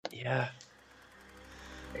Yeah.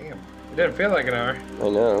 Damn, it didn't feel like an hour. I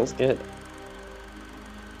know, it was good.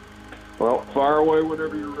 Well, fire away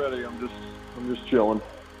whenever you're ready. I'm just chilling.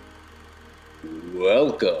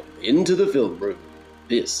 Welcome into the film room.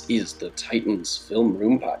 This is the Titans Film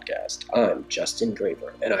Room Podcast. I'm Justin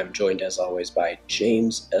Graver, and I'm joined as always by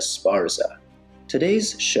James Esparza.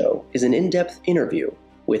 Today's show is an in-depth interview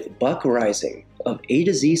with Buck Reising of A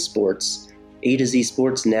to Z Sports, A to Z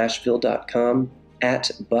Sports Nashville.com,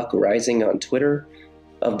 at Buck Reising on Twitter,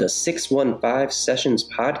 of the 615 Sessions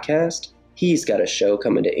podcast. He's got a show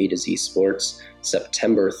coming to A to Z Sports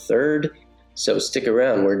September 3rd. So stick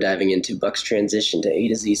around. We're diving into Buck's transition to A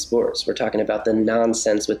to Z Sports. We're talking about the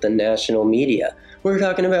nonsense with the national media. We're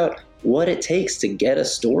talking about what it takes to get a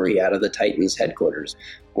story out of the Titans headquarters.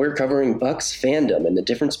 We're covering Buck's fandom and the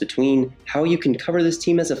difference between how you can cover this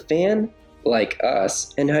team as a fan, like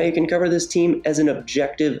us, and how you can cover this team as an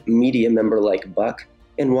objective media member like Buck,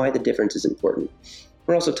 and why the difference is important.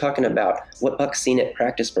 We're also talking about what Buck's seen at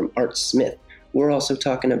practice from Art Smith. We're also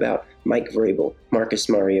talking about Mike Vrabel, Marcus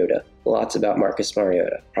Mariota. Lots about Marcus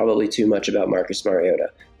Mariota. Probably too much about Marcus Mariota.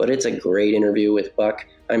 But it's a great interview with Buck.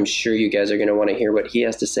 I'm sure you guys are going to want to hear what he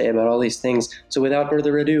has to say about all these things. So without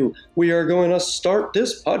further ado, we are going to start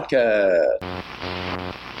this podcast.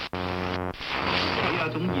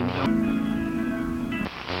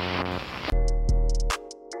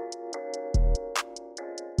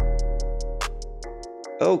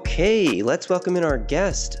 Okay, let's welcome in our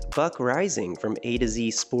guest, Buck Reising from A to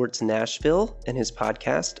Z Sports Nashville, and his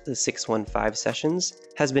podcast, the 615 Sessions,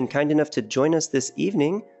 has been kind enough to join us this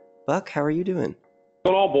evening. Buck, how are you doing?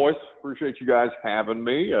 Doing all, boys. Appreciate you guys having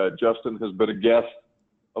me. Justin has been a guest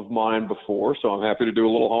of mine before, so I'm happy to do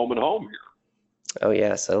a little home and home here. Oh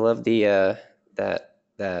yes, I love the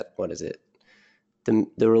that what is it?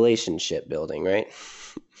 The relationship building, right?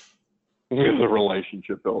 The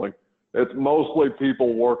relationship building. It's mostly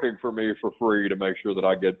people working for me for free to make sure that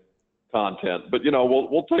I get content. But, you know,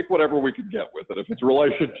 we'll take whatever we can get with it. If it's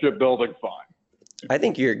relationship building, fine. I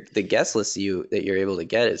think the guest list that you're able to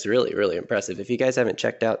get is really, really impressive. If you guys haven't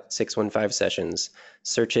checked out 615 Sessions,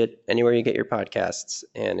 search it anywhere you get your podcasts.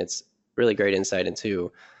 And it's really great insight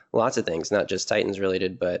into lots of things, not just Titans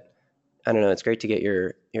related, but I don't know. It's great to get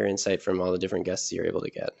your insight from all the different guests you're able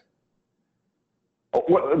to get.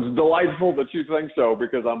 Well, it's delightful that you think so,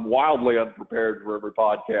 because I'm wildly unprepared for every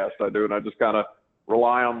podcast I do, and I just kind of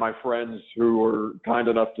rely on my friends who are kind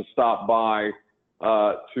enough to stop by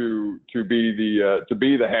to be the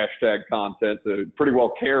hashtag content to pretty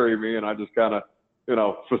well carry me, and I just kind of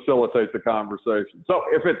facilitate the conversation. So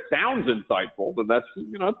if it sounds insightful, then that's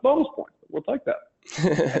it's bonus points. We'll take that.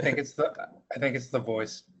 I think it's the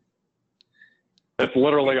voice. It's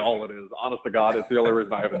literally all it is. Honest to God, it's the only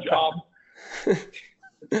reason I have a job.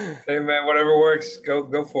 Hey man, whatever works,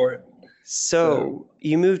 go for it. So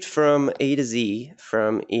you moved from A to Z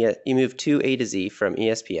you moved to A to Z from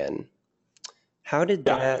ESPN. How did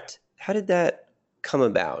that come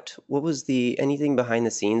about? What was anything behind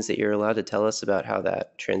the scenes that you're allowed to tell us about how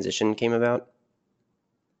that transition came about?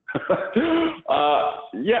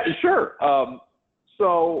 Yeah, sure.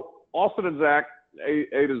 So Austin and Zach,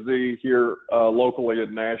 A to Z here locally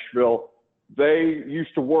in Nashville. They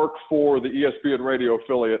used to work for the ESPN radio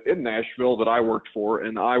affiliate in Nashville that I worked for,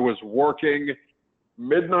 and I was working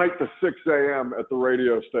midnight to 6 a.m. at the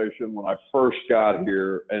radio station when I first got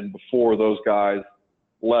here and before those guys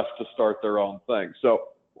left to start their own thing. So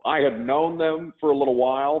I had known them for a little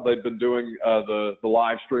while. They'd been doing the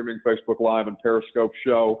live streaming Facebook Live and Periscope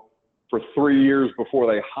show for 3 years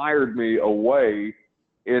before they hired me away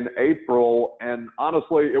in April, and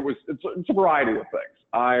honestly, it's a variety of things.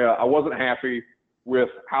 I wasn't happy with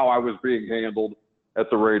how I was being handled at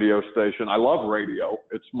the radio station. I love radio.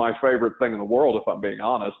 It's my favorite thing in the world, if I'm being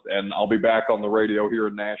honest, and I'll be back on the radio here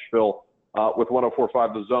in Nashville with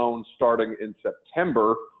 104.5 The Zone starting in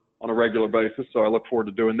September on a regular basis, so I look forward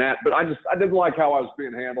to doing that. But I didn't like how I was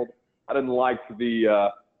being handled. I didn't like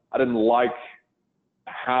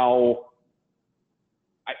how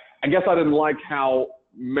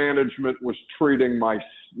management was treating my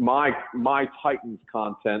Titans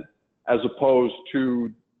content as opposed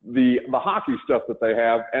to the hockey stuff that they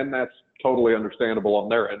have, and that's totally understandable on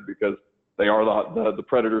their end because they are the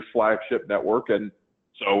Predators flagship network, and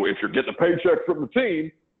so if you're getting a paycheck from the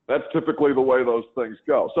team, that's typically the way those things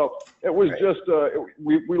go. So it was just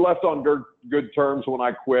we left on good terms when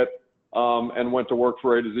I quit and went to work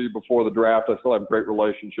for A to Z before the draft. I still have great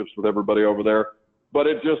relationships with everybody over there, but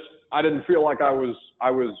I didn't feel like I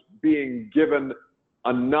was being given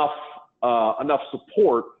enough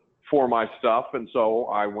support for my stuff. And so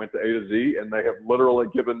I went to A to Z, and they have literally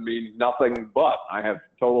given me nothing but. I have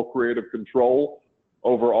total creative control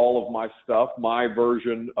over all of my stuff. My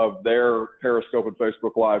version of their Periscope and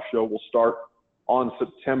Facebook Live show will start on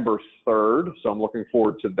September 3rd. So I'm looking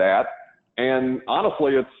forward to that. And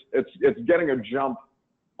honestly, it's getting a jump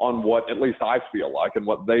on what at least I feel like and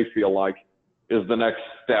what they feel like is the next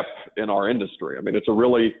step in our industry. I mean, it's a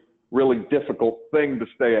really, really difficult thing to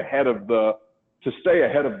stay ahead of the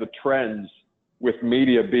trends with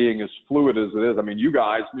media being as fluid as it is. I mean, you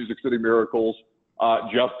guys, Music City Miracles,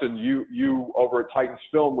 Justin, you over at Titans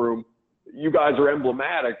Film Room, you guys are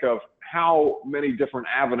emblematic of how many different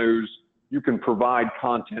avenues you can provide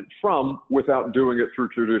content from without doing it through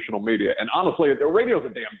traditional media. And honestly, the radio's a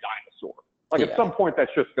damn dinosaur. Like at some point,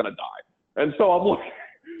 that's just going to die. And so I'm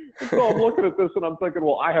looking at this and I'm thinking,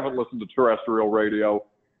 well, I haven't listened to terrestrial radio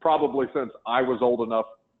probably since I was old enough,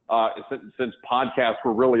 since podcasts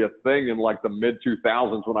were really a thing in like the mid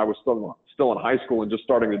 2000s when I was still in high school and just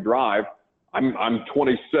starting to drive. I'm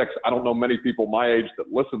 26. I don't know many people my age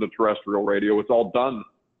that listen to terrestrial radio. It's all done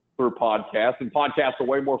through podcasts, and podcasts are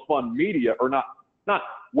way more fun media, or not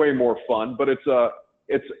way more fun, but it's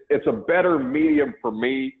a better medium for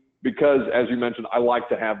me because, as you mentioned, I like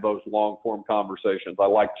to have those long form conversations. I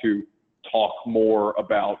like to talk more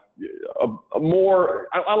about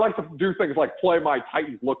I like to do things like play my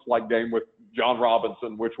Titans Looks Like game with John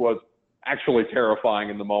Robinson, which was actually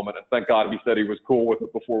terrifying in the moment. And thank God he said he was cool with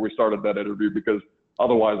it before we started that interview, because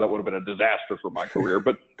otherwise that would have been a disaster for my career.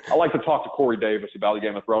 But I like to talk to Corey Davis about the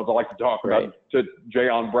Game of Thrones. I like to talk to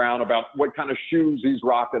Jayon Brown about what kind of shoes he's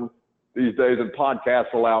rocking these days, and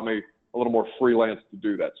podcasts allow me a little more freelance to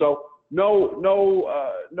do that. So no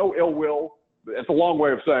ill will. It's a long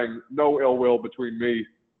way of saying no ill will between me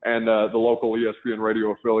and the local ESPN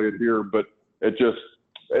radio affiliate here, but it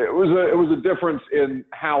was a difference in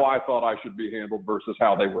how I thought I should be handled versus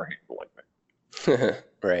how they were handling me.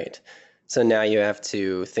 Right. So now you have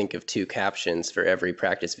to think of 2 captions for every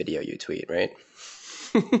practice video you tweet, right?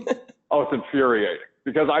 Oh, it's infuriating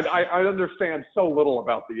because I understand so little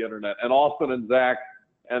about the internet, and Austin and Zach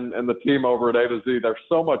and the team over at A to Z, they're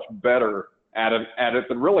so much better at it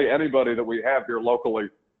than really anybody that we have here locally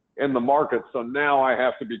in the market. So now I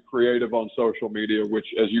have to be creative on social media, which,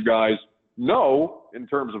 as you guys know, in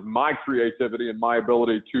terms of my creativity and my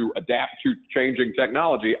ability to adapt to changing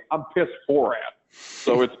technology, I'm piss poor at.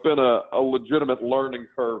 So it's been a legitimate learning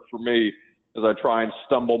curve for me as I try and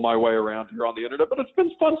stumble my way around here on the internet, but it's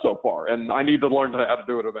been fun so far, and I need to learn how to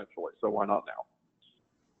do it eventually. So why not now?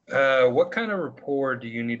 What kind of rapport do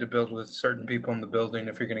you need to build with certain people in the building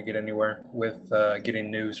if you're going to get anywhere with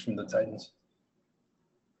getting news from the Titans?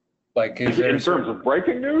 Like, in terms of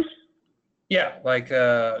breaking news? Yeah. Like,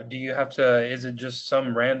 do you have to? Is it just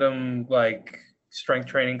some random like strength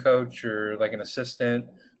training coach or like an assistant,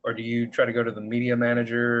 or do you try to go to the media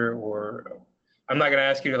manager? Or I'm not going to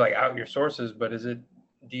ask you to like out your sources, but do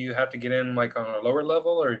you have to get in like on a lower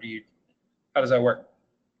level, or how does that work?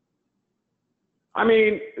 I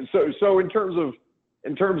mean, so in terms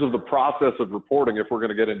of the process of reporting, if we're going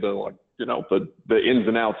to get into like, the ins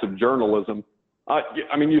and outs of journalism,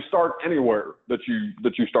 I mean, you start anywhere that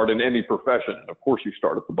you start in any profession. And of course you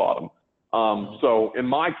start at the bottom. So in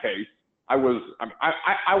my case, I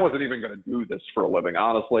wasn't even going to do this for a living,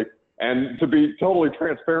 honestly. And to be totally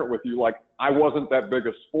transparent with you, like, I wasn't that big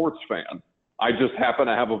a sports fan. I just happen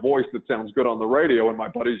to have a voice that sounds good on the radio, and my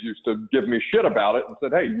buddies used to give me shit about it and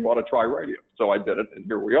said, hey, you ought to try radio. So I did it, and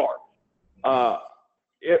here we are.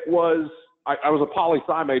 I was a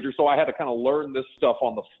poli-sci major, so I had to kind of learn this stuff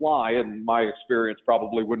on the fly, and my experience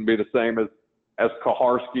probably wouldn't be the same as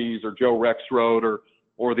Kaharski's or Joe Rexroad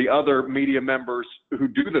or the other media members who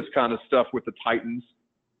do this kind of stuff with the Titans.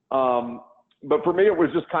 But for me, it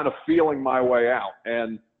was just kind of feeling my way out.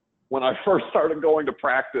 And when I first started going to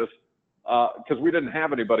practice, because we didn't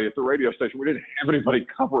have anybody at the radio station, we didn't have anybody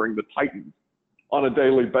covering the Titans on a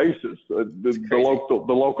daily basis. The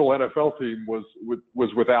local NFL team was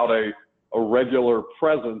without a regular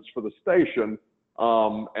presence for the station,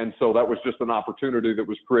 and so that was just an opportunity that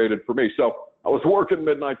was created for me. So I was working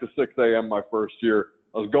midnight to 6 a.m. my first year.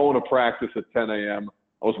 I was going to practice at 10 a.m.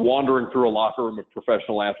 I was wandering through a locker room of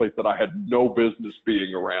professional athletes that I had no business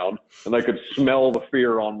being around, and they could smell the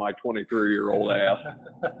fear on my 23-year-old ass.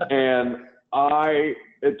 And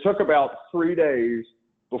it took about 3 days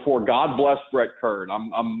before, God bless Brett Kern.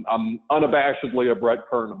 I'm unabashedly a Brett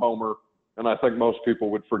Kern homer, and I think most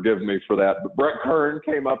people would forgive me for that. But Brett Kern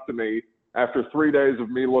came up to me after 3 days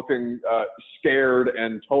of me looking scared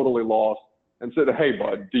and totally lost, and said, hey,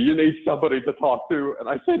 bud, do you need somebody to talk to? And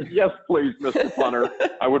I said, yes, please, Mr. Punter.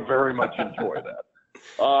 I would very much enjoy that.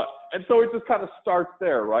 And so it just kind of starts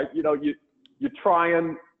there, right? You know, you try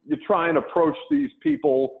and approach these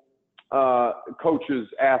people, coaches,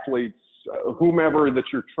 athletes, whomever that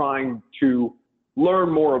you're trying to learn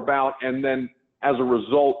more about, and then as a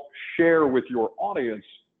result, share with your audience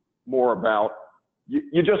more about.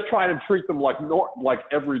 You just try to treat them like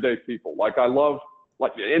everyday people. Like I love,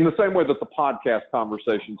 like in the same way that the podcast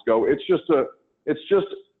conversations go. It's just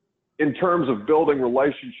in terms of building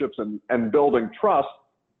relationships and building trust.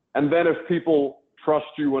 And then if people trust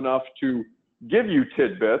you enough to give you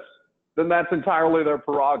tidbits, then that's entirely their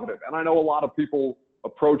prerogative. And I know a lot of people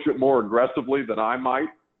approach it more aggressively than I might.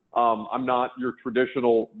 I'm not your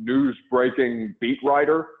traditional news breaking beat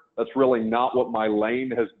writer. That's really not what my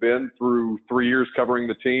lane has been through 3 years covering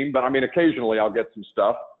the team. But I mean, occasionally I'll get some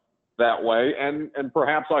stuff that way. And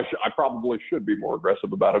perhaps I probably should be more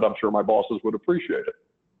aggressive about it. I'm sure my bosses would appreciate it.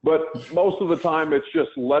 But most of the time it's just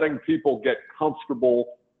letting people get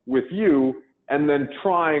comfortable with you and then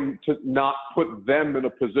trying to not put them in a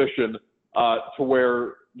position to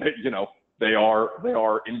where they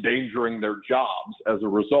are endangering their jobs as a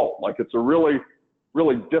result. Like it's a really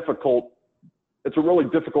difficult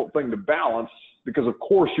thing to balance, because of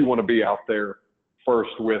course you want to be out there first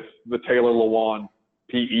with the Taylor Lewan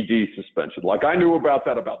PED suspension. Like I knew about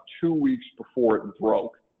that about 2 weeks before it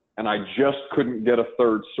broke, and I just couldn't get a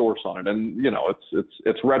third source on it. And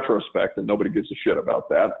it's retrospect and nobody gives a shit about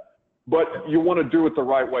that. But you want to do it the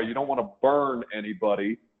right way. You don't want to burn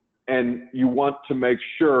anybody, and you want to make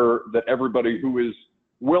sure that everybody who is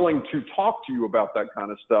willing to talk to you about that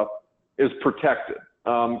kind of stuff is protected.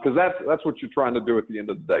 Because that's what you're trying to do at the end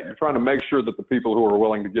of the day. You're trying to make sure that the people who are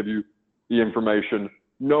willing to give you the information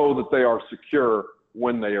know that they are secure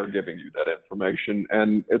when they are giving you that information.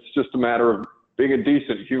 And it's just a matter of being a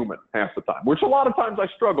decent human half the time, which a lot of times I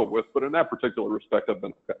struggle with, but in that particular respect, I've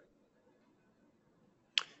been okay.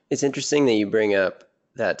 It's interesting that you bring up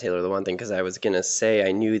that Taylor Lewan thing, because I was going to say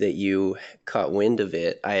I knew that you caught wind of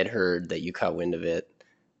it. I had heard that you caught wind of it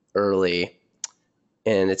early.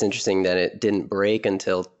 And it's interesting that it didn't break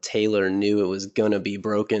until Taylor knew it was going to be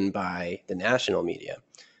broken by the national media.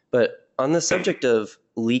 But on the subject of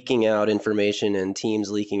leaking out information and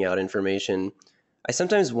teams leaking out information, I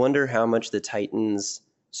sometimes wonder how much the Titans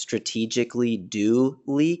strategically do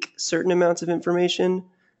leak certain amounts of information.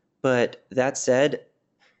 But that said,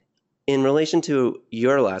 in relation to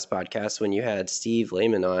your last podcast, when you had Steve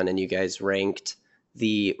Lehman on and you guys ranked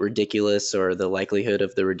the ridiculous or the likelihood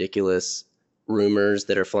of the ridiculous rumors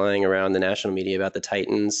that are flying around the national media about the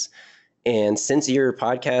Titans. And since your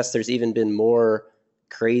podcast, there's even been more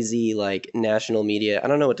crazy, like national media, I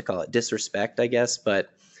don't know what to call it, disrespect, I guess. But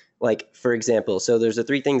like, for example, so there's the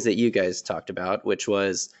three things that you guys talked about, which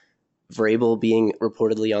was Vrabel being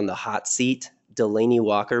reportedly on the hot seat, Delaney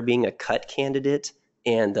Walker being a cut candidate,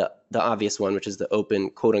 and the obvious one, which is the open,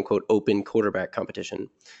 quote unquote, open quarterback competition.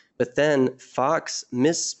 But then Fox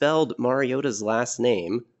misspelled Mariota's last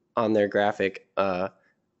name on their graphic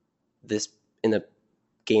this in the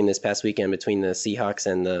game this past weekend between the Seahawks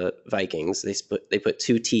and the Vikings. They put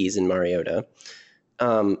two T's in Mariota.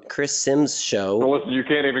 Chris Sims' show. Well, listen, you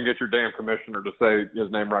can't even get your damn commissioner to say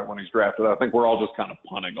his name right when he's drafted. I think we're all just kind of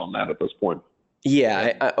punting on that at this point.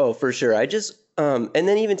 Yeah, oh, for sure. I just and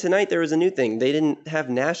then even tonight there was a new thing. They didn't have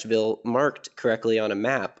Nashville marked correctly on a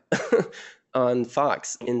map on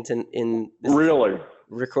Fox in this really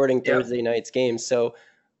recording Thursday night's game. So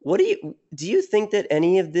what do you think that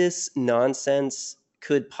any of this nonsense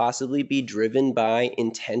could possibly be driven by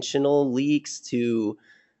intentional leaks to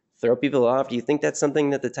throw people off? Do you think that's something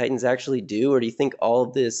that the Titans actually do, or do you think all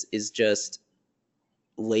of this is just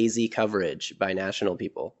lazy coverage by national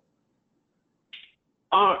people?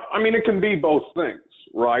 I mean, it can be both things,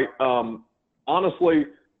 right? Honestly,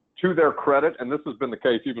 to their credit, and this has been the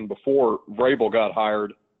case even before Vrabel got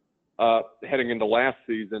hired, heading into last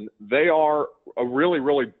season, they are a really,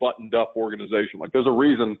 really buttoned up organization. Like, there's a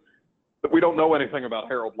reason that we don't know anything about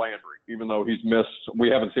Harold Landry, even though he's missed. We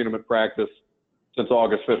haven't seen him at practice since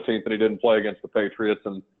August 15th, and he didn't play against the Patriots.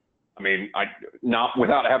 And I mean, not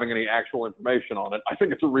without having any actual information on it, I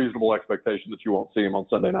think it's a reasonable expectation that you won't see him on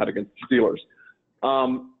Sunday night against the Steelers.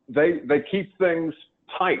 They keep things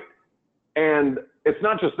tight, and it's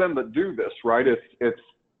not just them that do this, right?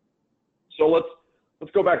 So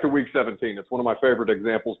let's go back to Week 17. It's one of my favorite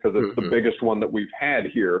examples because it's the biggest one that we've had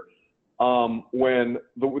here. When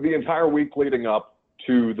the entire week leading up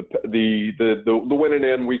to the winning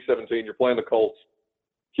in Week 17, you're playing the Colts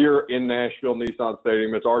here in Nashville, Nissan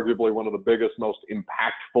Stadium. It's arguably one of the biggest, most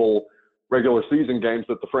impactful regular season games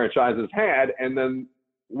that the franchise has had, and then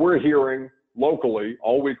we're hearing locally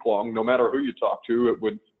all week long, no matter who you talk to, it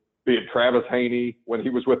would be it Travis Haney when he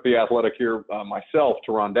was with The Athletic here, myself,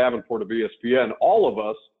 Teron Davenport of ESPN, all of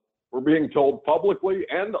us were being told publicly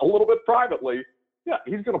and a little bit privately, yeah,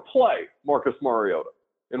 he's going to play Marcus Mariota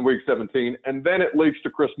in Week 17. And then it leaks to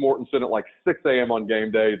Chris Mortensen at like 6 a.m. on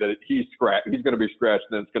game day that he's going to be scratched,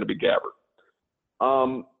 and then it's going to be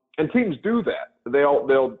Gabbert. And teams do that.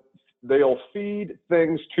 They'll feed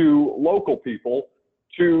things to local people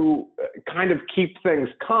to kind of keep things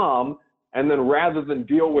calm, and then rather than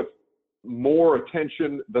deal with more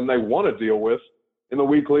attention than they want to deal with in the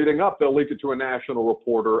week leading up, they'll leak it to a national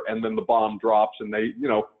reporter, and then the bomb drops, and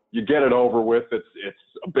you get it over with. It's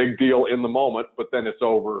a big deal in the moment, but then it's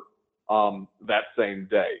over that same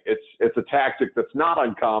day. It's a tactic that's not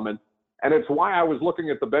uncommon, and it's why I was looking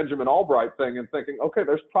at the Benjamin Albright thing and thinking, okay,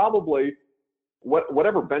 there's probably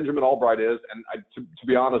whatever Benjamin Albright is, and to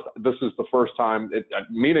be honest, this is the first time,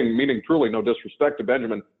 meaning truly no disrespect to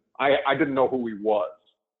Benjamin, I didn't know who he was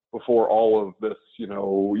before all of this.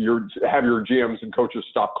 Have your GMs and coaches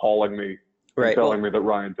stop calling me and telling me that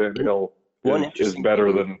Ryan Tannehill is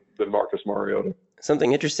better than Marcus Mariota.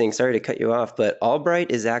 Something interesting, sorry to cut you off, but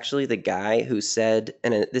Albright is actually the guy who said,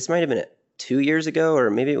 and this might have been 2 years ago, or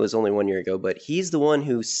maybe it was only 1 year ago, but he's the one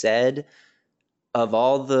who said, of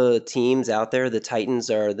all the teams out there, the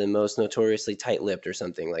Titans are the most notoriously tight-lipped or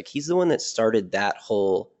something. Like, he's the one that started that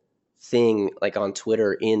whole thing, like, on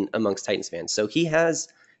Twitter amongst Titans fans. So he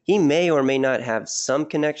may or may not have some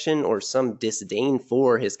connection or some disdain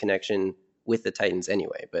for his connection with the Titans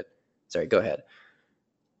anyway. But sorry, go ahead.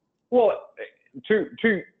 Well, to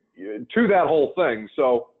that whole thing.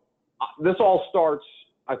 So this all starts,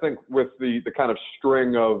 I think, with the kind of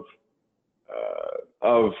string of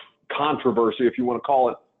controversy, if you want to call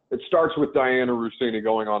it. It starts with Dianna Russini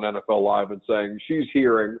going on NFL Live and saying she's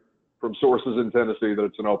hearing from sources in Tennessee that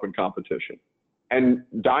it's an open competition. And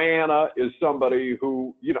Dianna is somebody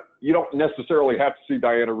who, you don't necessarily have to see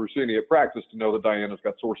Dianna Russini at practice to know that Dianna's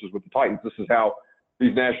got sources with the Titans. This is how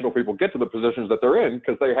these national people get to the positions that they're in,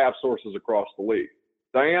 because they have sources across the league.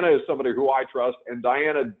 Dianna is somebody who I trust, and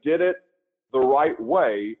Dianna did it the right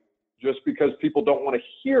way. Just because people don't want to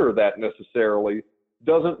hear that necessarily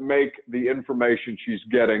doesn't make the information she's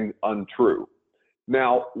getting untrue.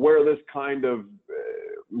 Now, where this kind of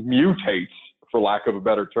mutates, for lack of a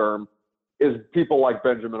better term, is people like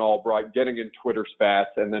Benjamin Albright getting in Twitter spats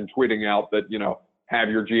and then tweeting out that, have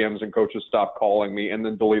your GMs and coaches stop calling me, and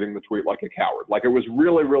then deleting the tweet like a coward. Like, it was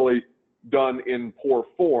really, really done in poor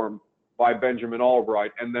form by Benjamin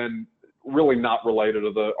Albright, and then really not related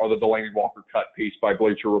to the Delanie Walker cut piece by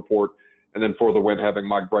Bleacher Report, and then For the Win having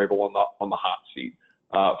Mike Bravel on the hot seat,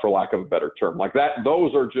 for lack of a better term. Like that,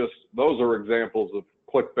 those are examples of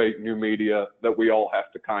clickbait new media that we all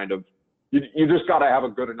have to kind of, you just got to have a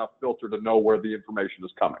good enough filter to know where the information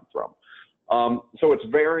is coming from. So it's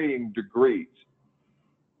varying degrees.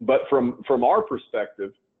 But from our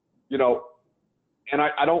perspective, and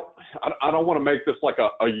I don't want to make this like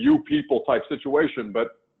a you people type situation,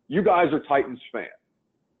 but you guys are Titans fans.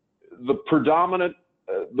 The predominant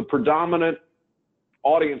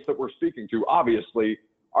audience that we're speaking to, obviously,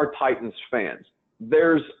 are Titans fans.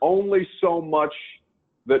 There's only so much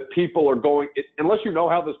that people are going, unless you know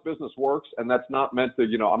how this business works, and that's not meant to,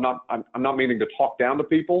 I'm not meaning to talk down to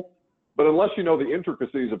people, but unless you know the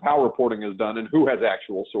intricacies of how reporting is done and who has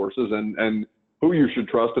actual sources and who you should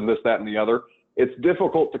trust and this, that, and the other, it's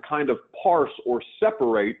difficult to kind of parse or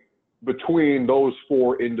separate between those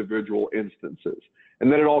four individual instances.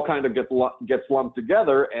 And then it all kind of gets lumped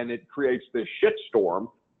together, and it creates this shitstorm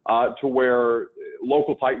to where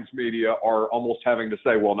local Titans media are almost having to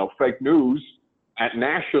say, well, no, fake news at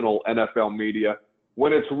national NFL media,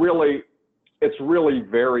 when it's really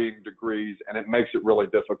varying degrees, and it makes it really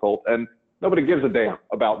difficult. And nobody gives a damn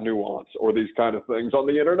about nuance or these kind of things on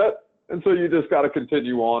the internet. And so you just got to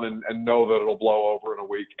continue on and know that it'll blow over in a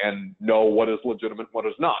week and know what is legitimate, what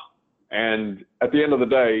is not. And at the end of the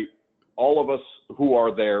day, all of us who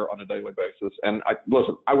are there on a daily basis, and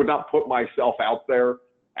I would not put myself out there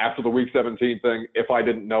after the Week 17 thing if I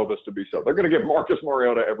didn't know this to be so. They're going to give Marcus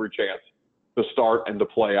Mariota every chance to start and to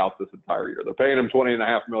play out this entire year. They're paying him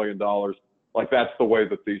 $20.5 million. Like, that's the way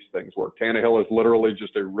that these things work. Tannehill is literally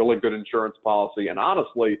just a really good insurance policy. And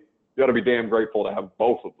honestly, you got to be damn grateful to have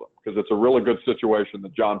both of them, because it's a really good situation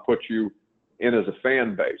that John puts you in as a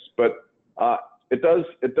fan base. But it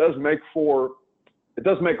does make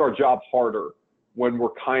our job harder when we're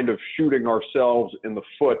kind of shooting ourselves in the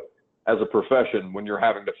foot as a profession, when you're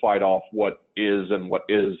having to fight off what is and what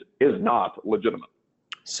is not legitimate.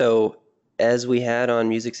 So, as we had on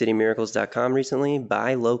MusicCityMiracles.com recently,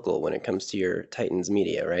 buy local when it comes to your Titans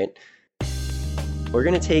media, right? we're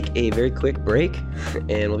going to take a very quick break,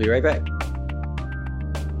 and we'll be right back.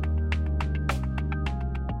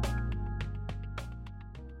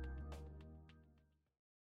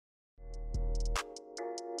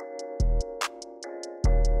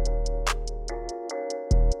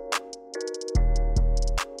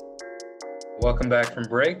 Welcome back from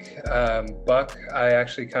break. Buck, I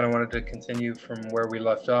actually kind of wanted to continue from where we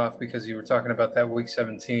left off because you were talking about that Week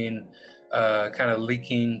 17 kind of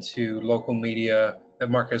leaking to local media that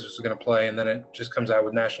Marcus was going to play, and then it just comes out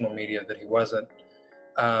with national media that he wasn't.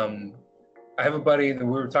 I have a buddy that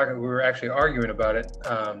we were actually arguing about it,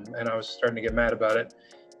 and I was starting to get mad about it.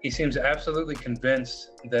 He seems absolutely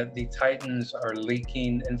convinced that the Titans are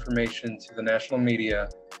leaking information to the national media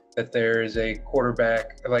that there is a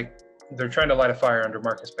quarterback, like they're trying to light a fire under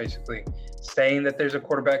Marcus, basically saying that there's a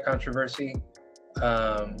quarterback controversy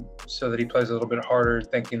so that he plays a little bit harder,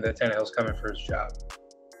 thinking that Tannehill's coming for his job.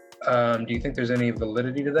 Do you think there's any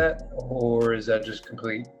validity to that, or is that just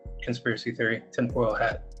complete conspiracy theory, tinfoil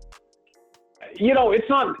hat?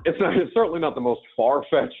 It's certainly not the most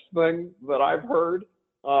far-fetched thing that I've heard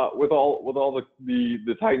with all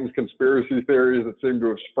the Titans conspiracy theories that seem to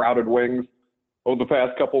have sprouted wings over the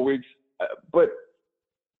past couple of weeks. But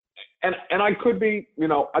I could be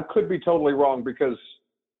totally wrong because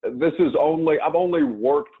I've only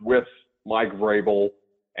worked with Mike Vrabel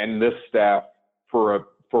and this staff for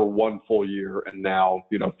one full year, and now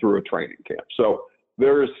through a training camp. So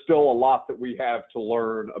there is still a lot that we have to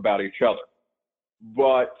learn about each other.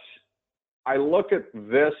 But I look at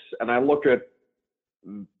this, and I look at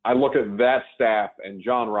that staff and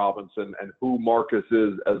John Robinson and who Marcus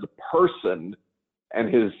is as a person, and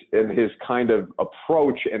his kind of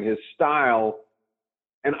approach and his style.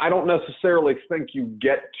 And I don't necessarily think you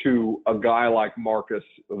get to a guy like Marcus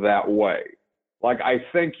that way. Like, I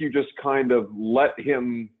think you just kind of let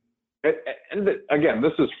him, and again,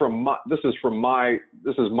 this is my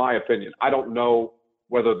opinion. I don't know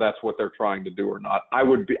whether that's what they're trying to do or not. I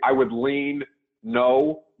would lean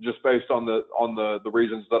no, just based on the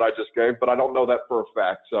reasons that I just gave, but I don't know that for a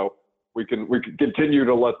fact. So we can continue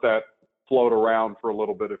to let that float around for a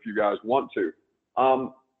little bit if you guys want to. I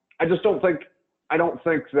don't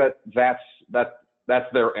think that's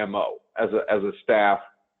their MO as a staff.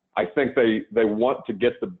 I think they want to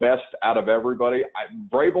get the best out of everybody.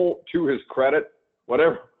 Vrabel, to his credit,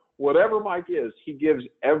 whatever Mike is, he gives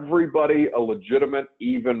everybody a legitimate,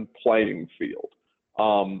 even playing field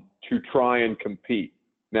to try and compete.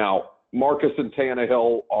 Now, Marcus and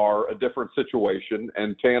Tannehill are a different situation,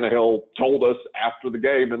 and Tannehill told us after the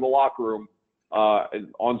game in the locker room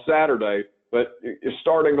on Saturday that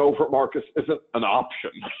starting over Marcus isn't an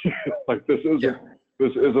option. Like, this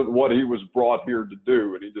isn't what he was brought here to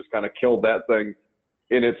do, and he just kind of killed that thing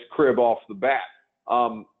in its crib off the bat.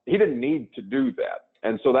 He didn't need to do that,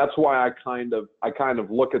 and so that's why I kind of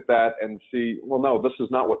look at that and see, well, no, this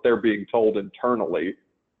is not what they're being told internally,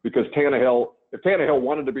 because if Tannehill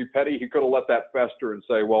wanted to be petty, he could have let that fester and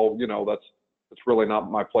say, well, that's really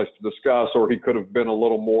not my place to discuss, or he could have been a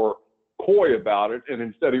little more coy about it, and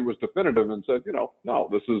instead he was definitive and said, no,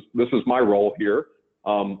 this is my role here.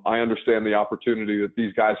 I understand the opportunity that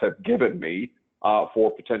these guys have given me for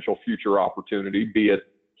potential future opportunity, be it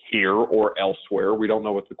here or elsewhere. We don't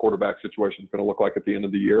know what the quarterback situation is going to look like at the end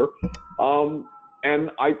of the year.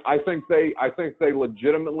 And I think they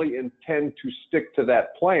legitimately intend to stick to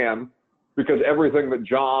that plan, because everything that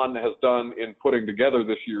John has done in putting together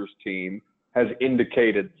this year's team has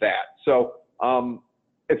indicated that. So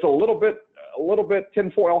it's a little bit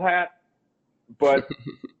tinfoil hat, but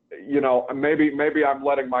maybe I'm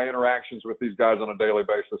letting my interactions with these guys on a daily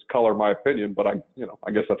basis color my opinion. But I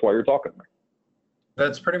guess that's why you're talking to me.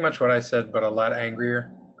 That's pretty much what I said, but a lot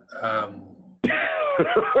angrier.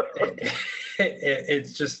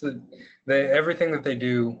 It's just that everything that they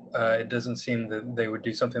do, it doesn't seem that they would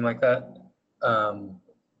do something like that. And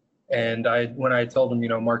when I told him,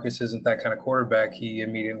 Marcus isn't that kind of quarterback, he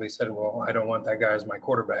immediately said, well, I don't want that guy as my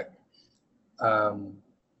quarterback.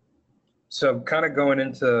 So kind of going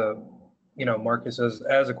into, Marcus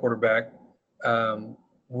as a quarterback,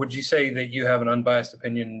 would you say that you have an unbiased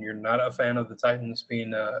opinion? You're not a fan of the Titans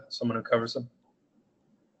being someone who covers them?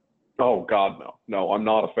 Oh God, no. No, I'm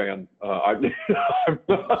not a fan.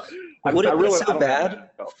 Would it be so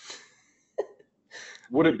bad?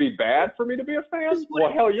 Would it be bad for me to be a fan?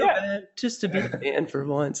 Well, hell yeah. Just to be a fan for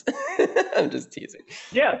once. I'm just teasing.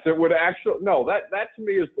 Yes, it would actually. No, that to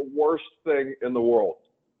me is the worst thing in the world.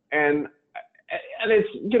 And it's,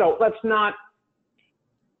 that's not,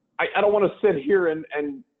 I don't want to sit here and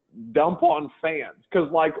dump on fans,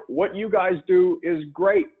 because like what you guys do is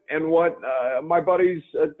great, and what my buddies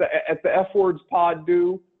at the F Words Pod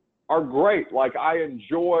do are great. Like I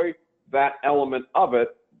enjoy that element of it,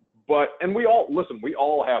 and we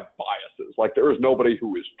all have biases. Like there is nobody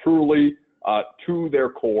who is truly to their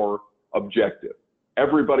core objective.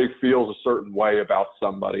 Everybody feels a certain way about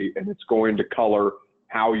somebody, and it's going to color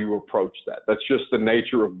how you approach that. That's just the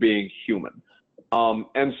nature of being human.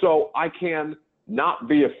 And so I can not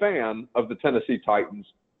be a fan of the Tennessee Titans,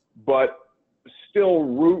 but still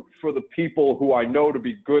root for the people who I know to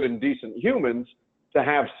be good and decent humans to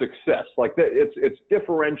have success. Like that, it's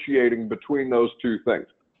differentiating between those two things.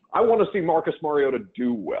 I want to see Marcus Mariota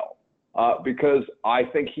do well because I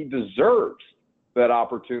think he deserves that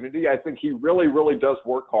opportunity. I think he really, really does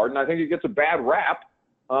work hard, and I think he gets a bad rap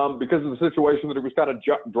because of the situation that he was kind of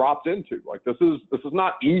dropped into. Like this is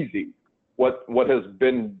not easy. What has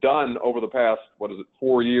been done over the past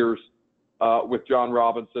 4 years with John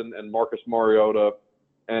Robinson and Marcus Mariota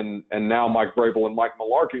and now Mike Vrabel and Mike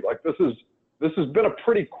Mularkey. Like this has been a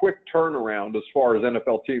pretty quick turnaround as far as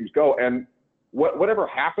NFL teams go. And whatever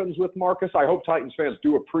happens with Marcus, I hope Titans fans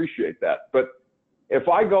do appreciate that. But if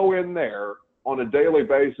I go in there on a daily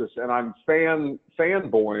basis and I'm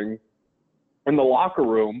fanboying in the locker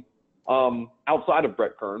room, outside of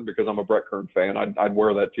Brett Kern, because I'm a Brett Kern fan, I'd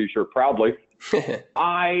wear that T-shirt proudly.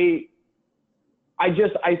 I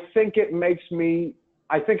think it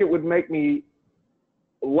would make me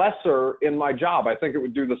lesser in my job. I think it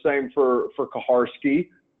would do the same for Kaharski.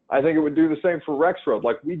 I think it would do the same for Rexroad.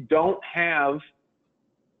 Like we don't have.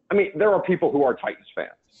 I mean, there are people who are Titans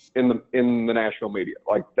fans in the national media.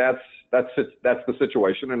 Like that's the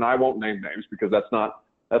situation, and I won't name names because that's not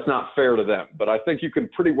fair to them. But I think you can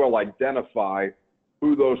pretty well identify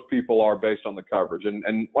who those people are based on the coverage.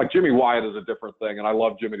 And like Jimmy Wyatt is a different thing, and I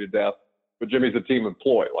love Jimmy to death, but Jimmy's a team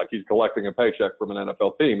employee. Like he's collecting a paycheck from an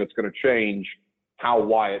NFL team. It's going to change how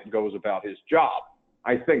Wyatt goes about his job.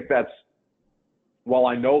 I think while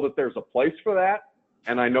I know that there's a place for that,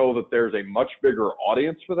 and I know that there's a much bigger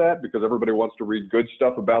audience for that because everybody wants to read good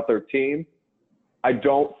stuff about their team, I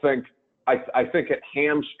think it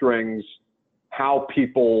hamstrings how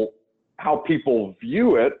people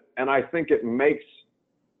view it, and I just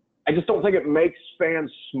don't think it makes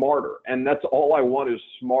fans smarter. And that's all I want is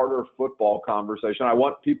smarter football conversation. I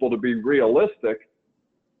want people to be realistic,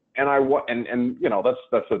 and you know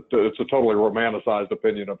it's a totally romanticized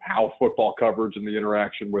opinion of how football coverage and the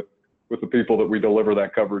interaction with the people that we deliver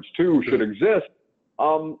that coverage to should exist.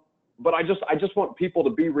 But I just want people to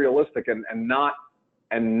be realistic and not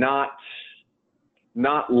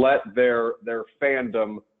let their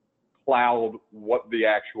fandom cloud what the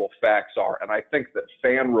actual facts are. And I think that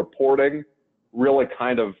fan reporting really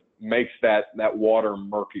kind of makes that water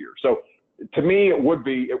murkier. So to me, it would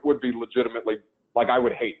be legitimately like I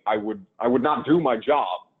would not do my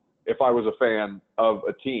job if I was a fan of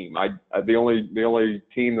a team. The only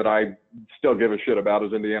team that I still give a shit about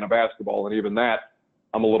is Indiana basketball, and even that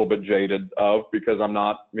I'm a little bit jaded of because I'm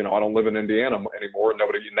not, I don't live in Indiana anymore, and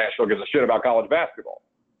nobody in Nashville gives a shit about college basketball.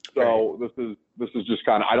 So this is just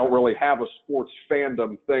kind of, I don't really have a sports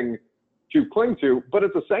fandom thing to cling to, but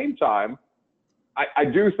at the same time, I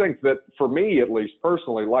do think that for me, at least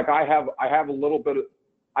personally, like I have a little bit of,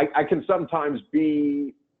 I can sometimes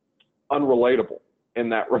be unrelatable in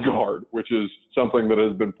that regard, which is something that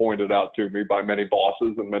has been pointed out to me by many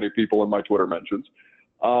bosses and many people in my Twitter mentions.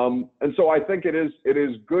 And so I think it is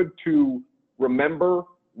good to remember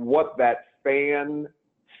what that fan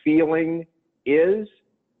feeling is,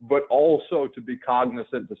 but also to be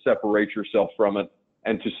cognizant to separate yourself from it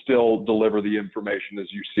and to still deliver the information as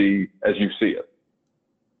you see it.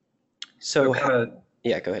 So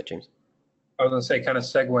yeah, go ahead, James. I was going to say, kind of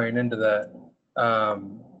segueing into that,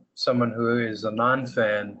 someone who is a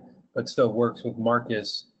non-fan but still works with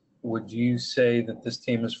Marcus, would you say that this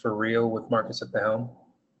team is for real with Marcus at the helm?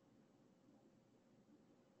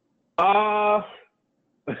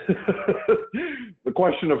 The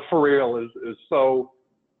question of for real is so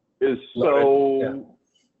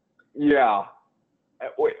yeah.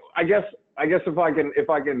 I guess if I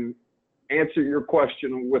can answer your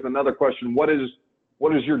question with another question, what is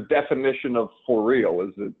your definition of for real?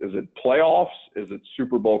 Is it playoffs? Is it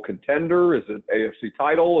Super Bowl contender? Is it AFC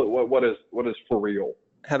title? What is for real?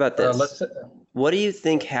 How about this? What do you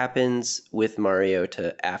think happens with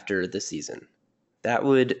Mariota after the season? That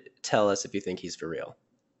would tell us if you think he's for real.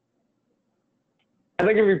 I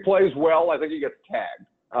think if he plays well, I think he gets tagged.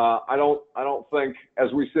 I don't think,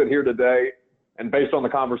 as we sit here today, and based on the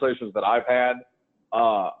conversations that I've had,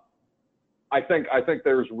 I think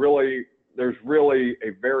there's really there's really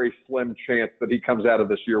a very slim chance that he comes out of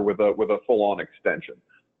this year with a full-on extension.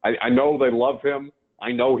 I know they love him.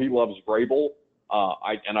 I know he loves Vrabel.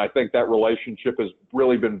 And I think that relationship has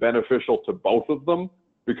really been beneficial to both of them,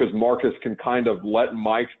 because Marcus can kind of let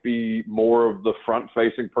Mike be more of the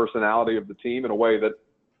front-facing personality of the team in a way that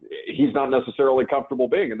he's not necessarily comfortable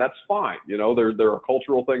being, and that's fine. There are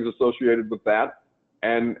cultural things associated with that,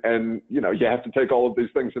 and you have to take all of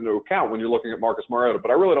these things into account when you're looking at Marcus Mariota.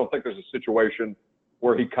 But I really don't think there's a situation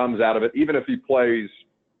where he comes out of it, even if he plays,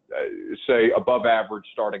 say, above average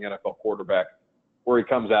starting NFL quarterback, where he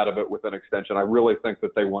comes out of it with an extension. I really think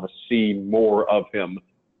that they want to see more of him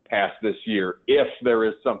past this year, if there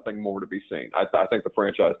is something more to be seen. I think the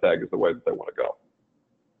franchise tag is the way that they want to go.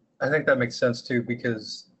 I think that makes sense too,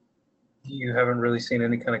 because you haven't really seen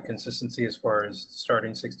any kind of consistency as far as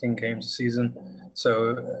starting 16 games a season.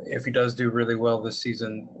 So if he does do really well this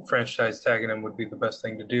season, franchise tagging him would be the best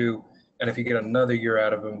thing to do. And if you get another year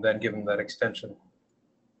out of him, then give him that extension.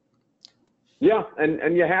 Yeah,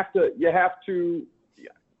 and you have to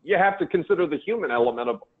consider the human element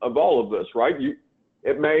of all of this, right?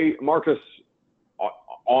 Marcus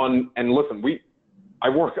and listen,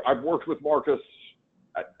 I've worked with Marcus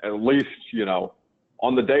at least,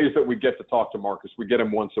 on the days that we get to talk to Marcus, we get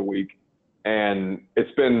him once a week, and it's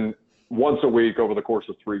been once a week over the course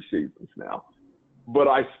of 3 seasons now. But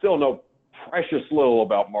I still know precious little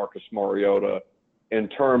about Marcus Mariota in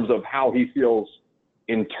terms of how he feels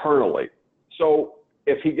internally. So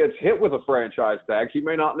if he gets hit with a franchise tag, he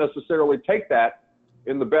may not necessarily take that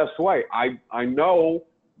in the best way. I know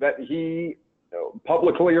that he,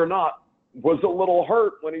 publicly or not, was a little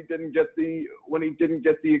hurt when he didn't get the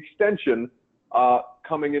extension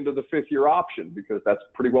coming into the 5th-year option, because that's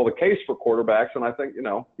pretty well the case for quarterbacks. And I think,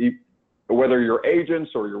 whether your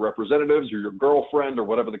agents or your representatives or your girlfriend or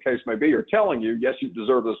whatever the case may be are telling you, yes, you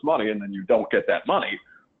deserve this money, and then you don't get that money,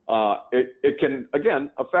 it can,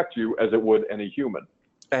 again, affect you as it would any human.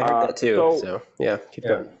 I heard that too. So yeah, keep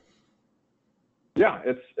going. Yeah,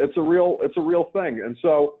 it's a real thing. And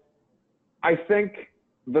so I think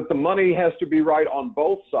that the money has to be right on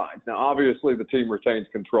both sides. Now, obviously, the team retains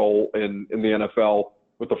control in the NFL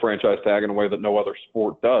with the franchise tag in a way that no other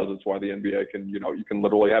sport does. That's why the NBA can, you can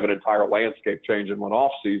literally have an entire landscape change in one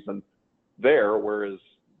off season there, whereas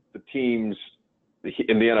the teams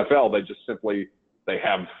in the NFL, they just simply the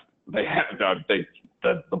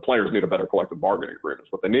players need a better collective bargaining agreement.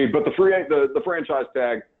 Is what they need. But the franchise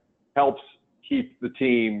tag helps keep the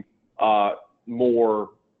team more.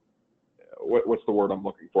 What's the word I'm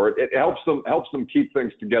looking for? It helps them keep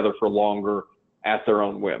things together for longer at their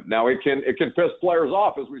own whim. Now it can piss players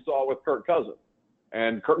off, as we saw with Kirk Cousins,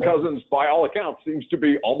 and Kirk Cousins, by all accounts, seems to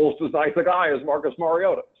be almost as nice a guy as Marcus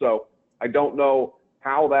Mariota. So I don't know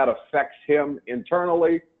how that affects him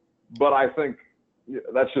internally, but I think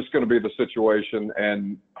that's just going to be the situation,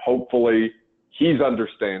 and hopefully he's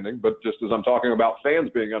understanding. But just as I'm talking about fans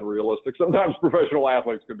being unrealistic, sometimes professional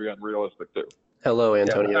athletes can be unrealistic too. Hello,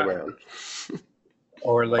 Antonio Brown.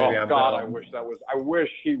 Or Le'Veon Bell. I wish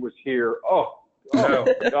he was here. No.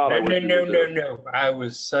 God, No. I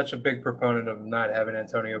was such a big proponent of not having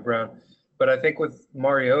Antonio Brown. But I think with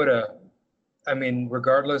Mariota, I mean,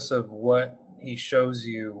 regardless of what he shows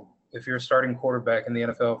you, if you're a starting quarterback in the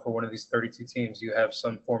NFL for one of these 32 teams, you have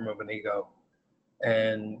some form of an ego.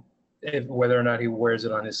 And whether or not he wears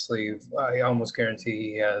it on his sleeve, I almost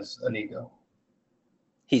guarantee he has an ego.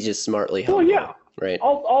 He's just smartly humble. Well, yeah. Right.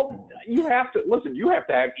 You have to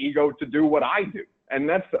have ego to do what I do. And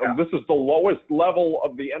this is the lowest level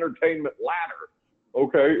of the entertainment ladder,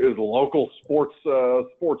 okay, is local sports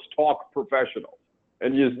talk professional.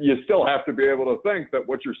 And you still have to be able to think that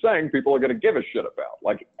what you're saying people are going to give a shit about.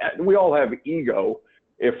 Like, we all have ego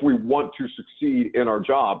if we want to succeed in our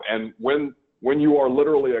job. And when you are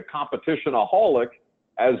literally a competitionaholic,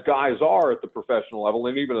 as guys are at the professional level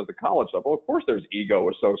and even at the college level, of course there's ego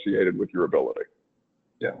associated with your ability.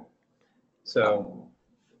 Yeah. So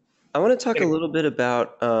I want to talk a little bit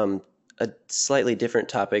about a slightly different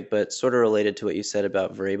topic, but sort of related to what you said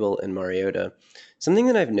about Vrabel and Mariota. Something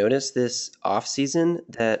that I've noticed this offseason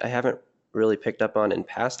that I haven't really picked up on in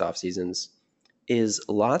past off seasons is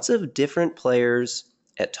lots of different players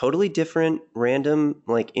at totally different random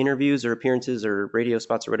interviews or appearances or radio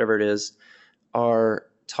spots or whatever it is are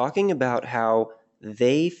talking about how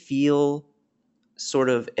they feel sort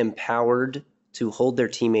of empowered to hold their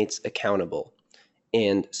teammates accountable.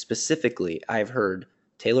 And specifically, I've heard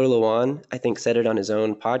Taylor Lewan, I think, said it on his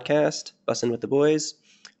own podcast, Bussin' with the Boys.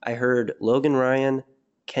 I heard Logan Ryan,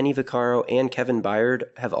 Kenny Vaccaro, and Kevin Byard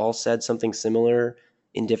have all said something similar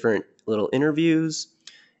in different little interviews.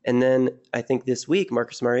 And then I think this week,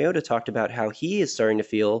 Marcus Mariota talked about how he is starting to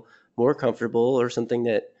feel more comfortable, or something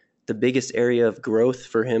that the biggest area of growth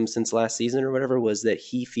for him since last season or whatever was that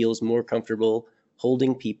he feels more comfortable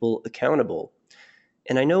holding people accountable.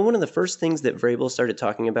 And I know one of the first things that Vrabel started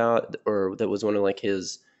talking about, or that was one of like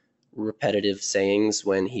his repetitive sayings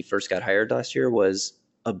when he first got hired last year, was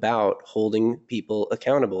about holding people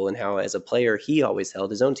accountable, and how as a player he always held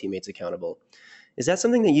his own teammates accountable. Is that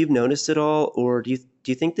something that you've noticed at all, or do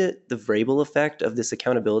you think that the Vrabel effect of this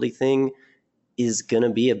accountability thing is going to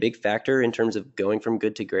be a big factor in terms of going from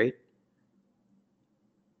good to great?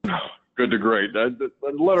 Good to great.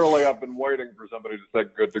 Literally, I've been waiting for somebody to say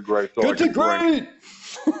good to great. So good to great!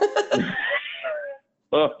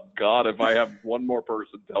 Oh, God, if I have one more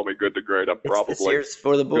person tell me good to great, I'm probably going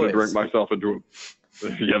to drink myself into it.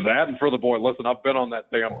 Yeah, that and for the boy. Listen, I've been on that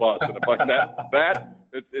damn bus, and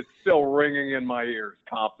if it's still ringing in my ears,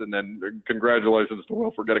 Compton, and congratulations to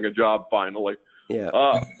Will for getting a job finally. Yeah.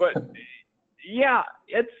 But yeah,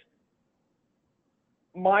 it's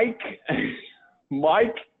Mike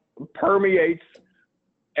permeates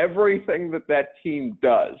everything that team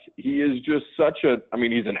does. He is just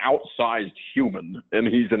he's an outsized human, and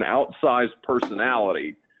he's an outsized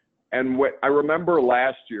personality. And I remember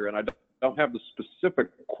last year, and I don't have the specific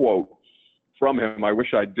quote from him. I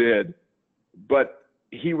wish I did. But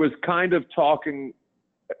he was kind of talking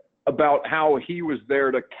about how he was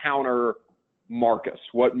there to counter Marcus.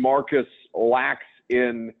 What Marcus lacks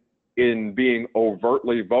in being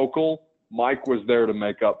overtly vocal, Mike was there to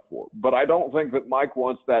make up for. But I don't think that Mike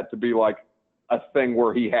wants that to be like a thing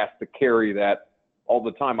where he has to carry that all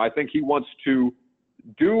the time. I think he wants to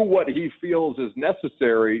do what he feels is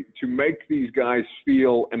necessary to make these guys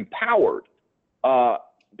feel empowered.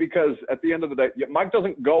 Because at the end of the day, Mike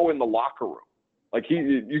doesn't go in the locker room. Like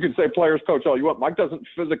you can say players coach all you want. Mike doesn't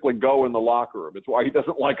physically go in the locker room. It's why he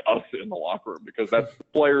doesn't like us in the locker room, because that's the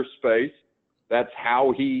player's space. That's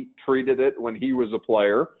how he treated it when he was a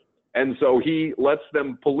player. And so he lets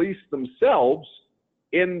them police themselves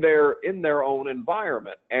in their own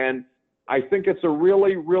environment. And I think it's a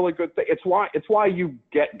really, really good thing. It's why you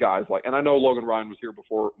get guys like, and I know Logan Ryan was here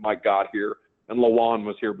before Mike got here, and Lawan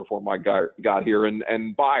was here before Mike got here, and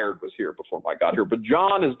Byard was here before Mike got here. But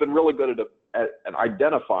John has been really good at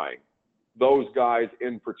identifying those guys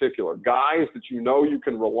in particular, guys that you know you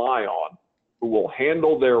can rely on, who will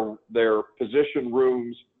handle their position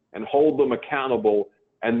rooms and hold them accountable,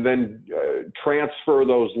 and then transfer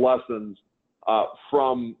those lessons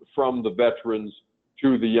from the veterans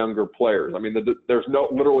to the younger players. I mean, there's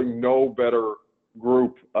literally no better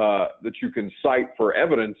group that you can cite for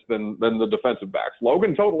evidence than the defensive backs.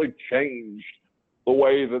 Logan totally changed the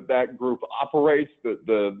way that group operates.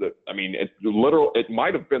 It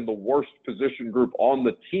might have been the worst position group on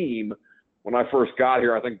the team when I first got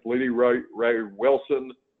here. I think Bleedy Ray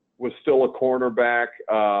Wilson was still a cornerback.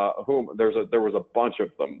 There was a bunch of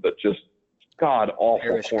them that just god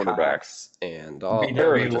awful cornerbacks. And all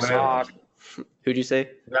B.W. Webb. Who'd you say?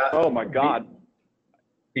 Oh my God.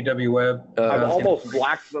 B.W. Webb. I've almost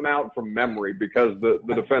blacked them out from memory because the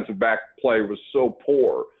defensive back play was so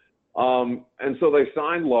poor. And so they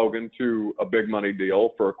signed Logan to a big money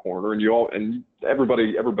deal for a corner, and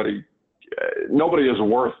everybody, nobody is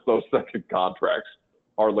worth those second contracts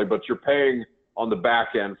hardly, but you're paying on the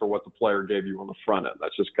back end for what the player gave you on the front end.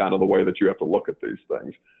 That's just kind of the way that you have to look at these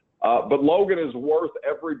things. But Logan is worth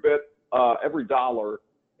every bit, every dollar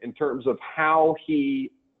in terms of how he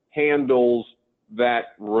handles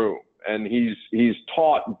that room. And he's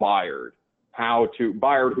taught Byard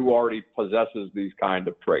Byard, who already possesses these kind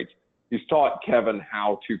of traits. He's taught Kevin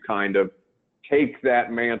how to kind of take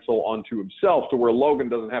that mantle onto himself to where Logan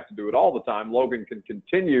doesn't have to do it all the time. Logan can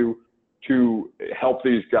continue to help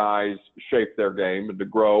these guys shape their game and to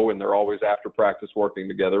grow, and they're always after practice working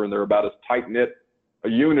together, and they're about as tight-knit a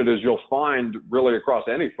unit as you'll find really across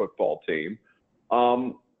any football team.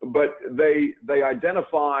 But they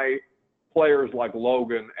identify players like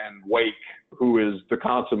Logan and Wake, who is the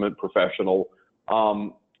consummate professional,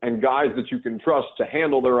 and guys that you can trust to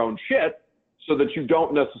handle their own shit so that you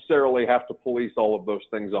don't necessarily have to police all of those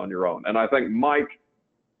things on your own. And I think Mike,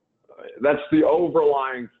 that's the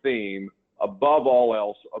overlying theme above all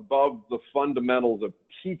else, above the fundamentals of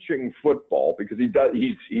teaching football, because he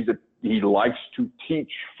likes to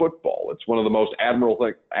teach football. It's one of the most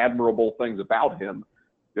admirable things about him.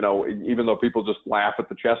 You know, even though people just laugh at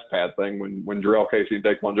the chest pad thing when Jarrell Casey and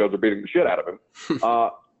Daquan Jones are beating the shit out of him,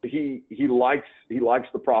 he likes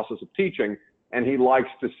the process of teaching, and he likes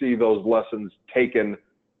to see those lessons taken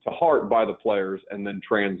to heart by the players and then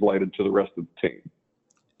translated to the rest of the team.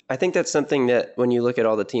 I think that's something that when you look at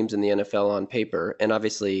all the teams in the NFL on paper, and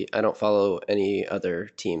obviously I don't follow any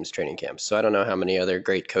other teams' training camps, so I don't know how many other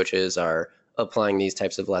great coaches are applying these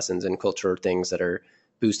types of lessons and culture things that are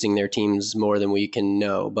boosting their teams more than we can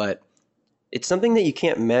know. But it's something that you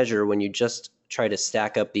can't measure when you just try to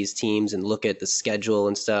stack up these teams and look at the schedule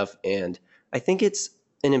and stuff. And I think it's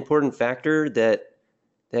an important factor that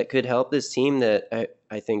could help this team that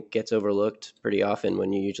I think gets overlooked pretty often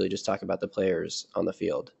when you usually just talk about the players on the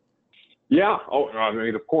field. Yeah. Oh, I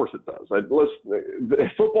mean, of course it does.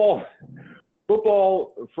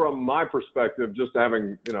 Football, from my perspective, just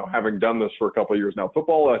having done this for a couple of years now,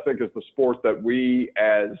 football, I think, is the sport that we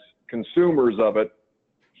as consumers of it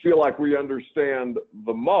feel like we understand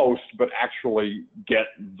the most, but actually get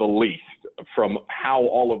the least from how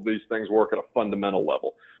all of these things work at a fundamental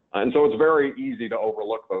level. And so it's very easy to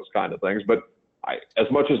overlook those kind of things. But as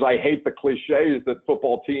much as I hate the cliches that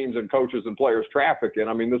football teams and coaches and players traffic in,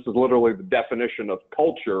 I mean, this is literally the definition of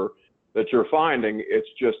culture that you're finding. It's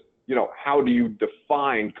just, how do you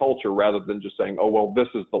define culture rather than just saying, oh, well, this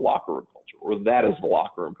is the locker room culture or that is the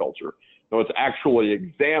locker room culture. No, it's actually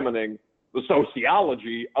examining the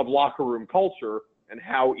sociology of locker room culture and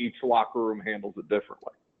how each locker room handles it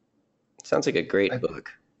differently. Sounds like a great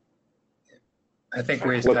book. I think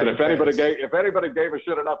listen. If anybody gave a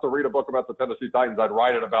shit enough to read a book about the Tennessee Titans, I'd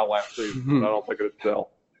write it about last season. But I don't think it'd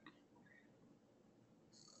sell.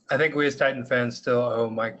 I think we as Titan fans still owe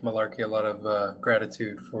Mike Mularkey a lot of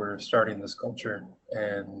gratitude for starting this culture,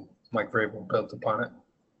 and Mike Vrabel built upon it.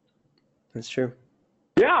 That's true.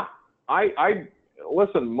 Yeah, I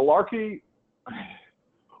listen, Mularkey,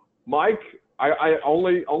 Mike. I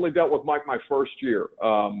only dealt with Mike my first year.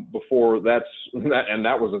 Before that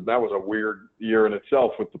was a weird year in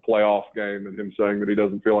itself with the playoff game and him saying that he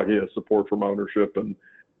doesn't feel like he has support from ownership and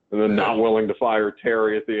then not willing to fire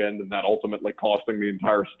Terry at the end, and that ultimately costing the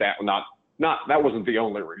entire staff. Not that wasn't the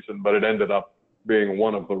only reason, but it ended up being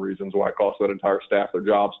one of the reasons why it cost that entire staff their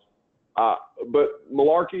jobs. But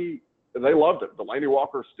Mularkey, they loved him. Delaney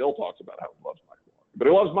Walker still talks about how he loves Mike Mularkey, but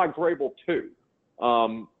he loves Mike Vrabel too.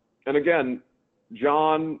 And again,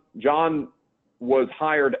 John was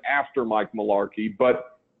hired after Mike Mularkey,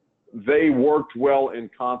 but they worked well in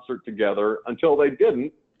concert together until they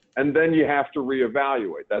didn't, and then you have to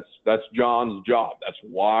reevaluate. That's John's job. That's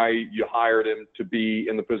why you hired him to be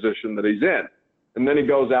in the position that he's in. And then he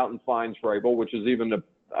goes out and finds Vrabel, which is even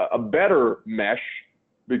a better mesh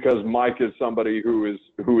because Mike is somebody who is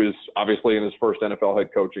obviously in his first NFL head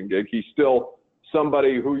coaching gig. He's still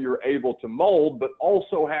somebody who you're able to mold, but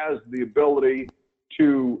also has the ability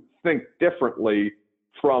to think differently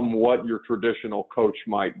from what your traditional coach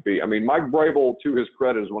might be. I mean, Mike Vrabel, to his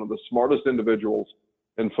credit, is one of the smartest individuals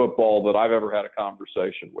in football that I've ever had a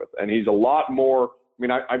conversation with. And he's a lot more, I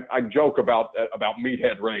mean, I joke about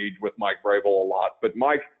meathead rage with Mike Vrabel a lot, but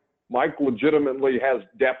Mike legitimately has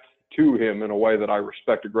depth to him in a way that I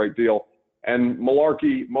respect a great deal. And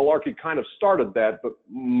Mularkey kind of started that, but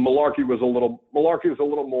Mularkey was a little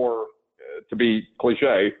more, to be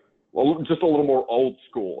cliche, just a little more old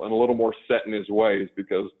school and a little more set in his ways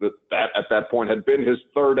because that at that point had been his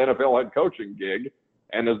third NFL head coaching gig.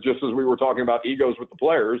 And just as we were talking about egos with the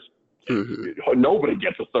players, nobody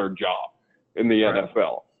gets a third job in the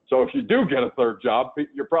NFL. So if you do get a third job,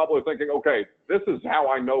 you're probably thinking, okay, this is how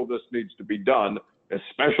I know this needs to be done,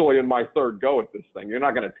 especially in my third go at this thing. You're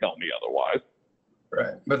not going to tell me otherwise.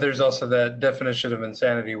 Right. But there's also that definition of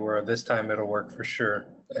insanity where this time it'll work for sure.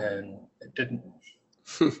 And it didn't.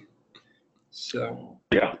 So.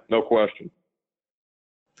 Yeah, no question.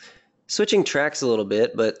 Switching tracks a little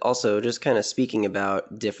bit, but also just kind of speaking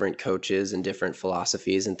about different coaches and different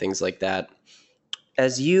philosophies and things like that.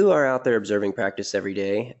 As you are out there observing practice every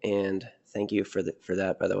day, and thank you for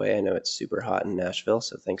that, by the way. I know it's super hot in Nashville,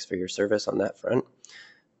 so thanks for your service on that front.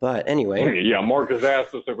 But anyway. Yeah, Marcus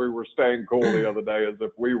asked us if we were staying cool the other day as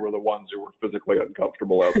if we were the ones who were physically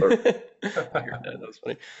uncomfortable out there. That was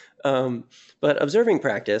funny. But observing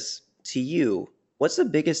practice, to you, what's the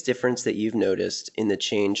biggest difference that you've noticed in the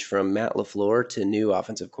change from Matt LaFleur to new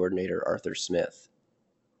offensive coordinator Arthur Smith?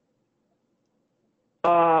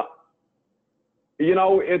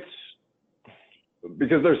 It's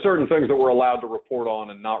because there's certain things that we're allowed to report on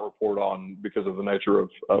and not report on because of the nature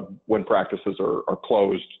of when practices are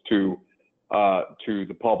closed to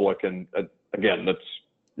the public. And again,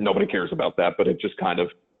 nobody cares about that, but it just kind of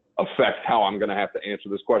affects how I'm going to have to answer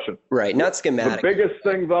this question. Right. Not schematic. The biggest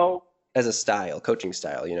thing though, as a style, coaching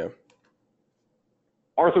style,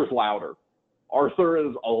 Arthur's louder. Arthur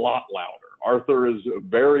is a lot louder. Arthur is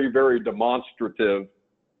very, very demonstrative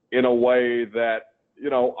in a way that,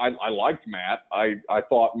 I liked Matt. I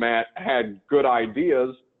thought Matt had good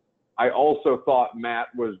ideas, I also thought Matt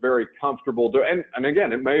was very comfortable and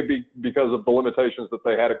again, it may be because of the limitations that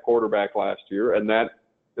they had at quarterback last year, and that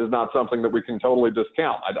is not something that we can totally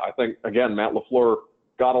discount. I think, again, Matt LaFleur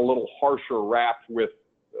got a little harsher rap with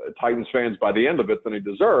Titans fans by the end of it than he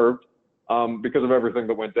deserved because of everything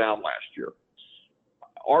that went down last year.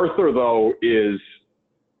 Arthur, though, is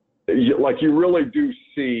like, you really do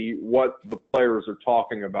see what the players are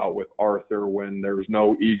talking about with Arthur when there's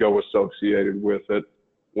no ego associated with it,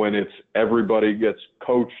 when it's everybody gets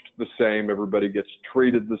coached the same, everybody gets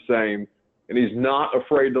treated the same, and he's not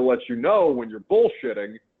afraid to let you know when you're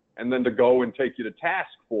bullshitting and then to go and take you to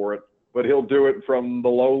task for it, but he'll do it from the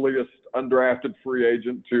lowliest undrafted free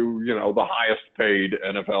agent to, the highest paid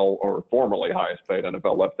NFL or formerly highest paid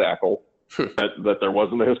NFL left tackle that there was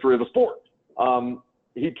in the history of the sport.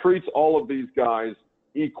 He treats all of these guys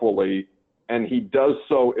equally, and he does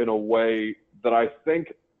so in a way that I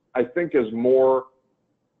think is more,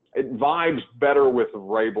 it vibes better with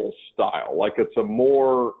Vrabel's style. Like, it's a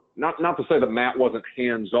more, not to say that Matt wasn't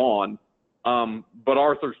hands-on, but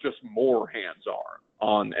Arthur's just more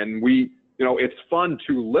hands-on. And it's fun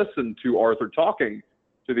to listen to Arthur talking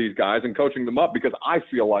to these guys and coaching them up because I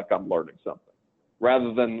feel like I'm learning something,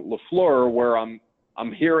 rather than LaFleur, where I'm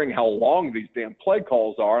hearing how long these damn play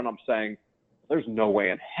calls are, and I'm saying, there's no way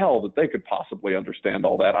in hell that they could possibly understand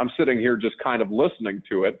all that. I'm sitting here just kind of listening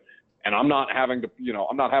to it, and I'm not having to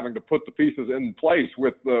put the pieces in place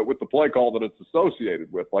with the play call that it's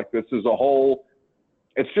associated with. Like, this is a whole,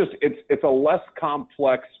 it's a less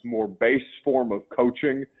complex, more base form of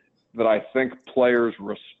coaching that I think players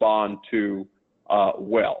respond to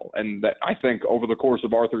well. And that I think over the course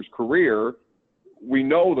of Arthur's career, we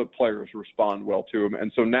know that players respond well to him.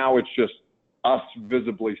 And so now it's just us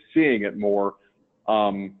visibly seeing it more,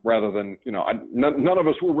 rather than, none of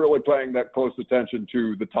us were really paying that close attention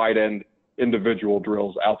to the tight end individual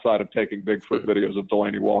drills outside of taking Bigfoot videos of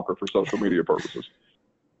Delaney Walker for social media purposes.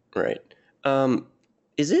 Right.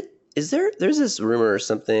 There's this rumor or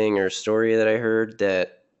something or story that I heard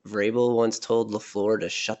that Vrabel once told LaFleur to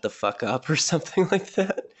shut the fuck up or something like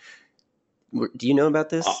that. Do you know about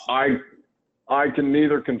this? I can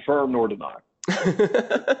neither confirm nor deny.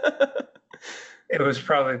 It was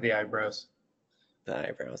probably the eyebrows. The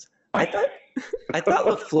eyebrows. I thought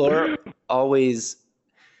LaFleur always,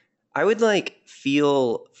 I would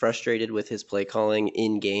feel frustrated with his play calling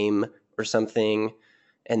in game or something,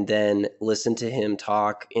 and then listen to him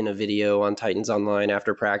talk in a video on Titans Online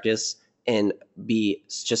after practice and be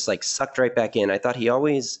just sucked right back in. I thought he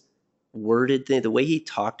always worded the way he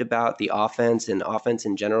talked about the offense and offense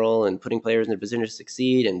in general and putting players in a position to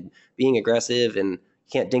succeed and being aggressive and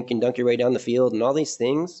you can't dink and dunk your way down the field and all these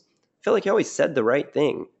things. I feel like he always said the right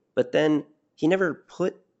thing, but then he never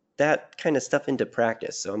put that kind of stuff into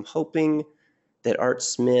practice. So I'm hoping that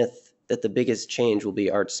that the biggest change will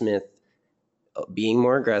be Art Smith being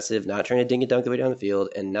more aggressive, not trying to dink and dunk the way down the field,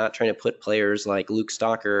 and not trying to put players like Luke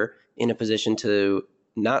Stalker in a position to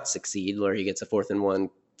not succeed where he gets a 4th and 1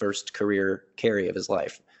 first career carry of his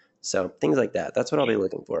life. So things like that. That's what I'll be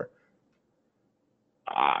looking for.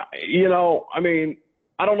 I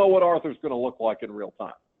don't know what Arthur's going to look like in real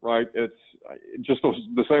time, right? It's just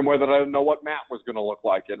the same way that I didn't know what Matt was going to look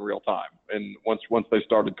like in real time. And once they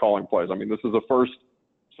started calling plays, this is a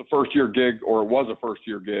first-year gig, or it was a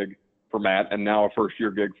first-year gig for Matt, and now a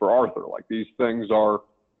first-year gig for Arthur. Like, these things are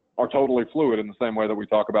totally fluid in the same way that we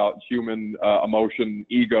talk about human emotion,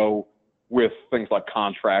 ego, with things like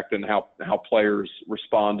contract and how players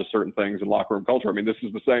respond to certain things in locker room culture. This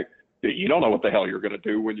is the same. You don't know what the hell you're going to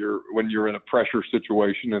do when you're in a pressure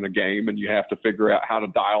situation in a game and you have to figure out how to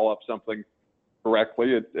dial up something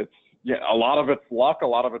correctly. A lot of it's luck, a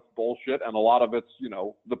lot of it's bullshit, and a lot of it's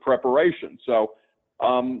the preparation. So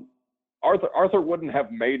Arthur wouldn't have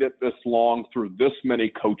made it this long through this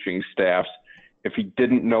many coaching staffs if he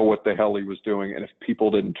didn't know what the hell he was doing and if people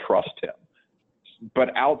didn't trust him.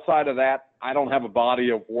 But outside of that, I don't have a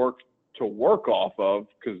body of work to work off of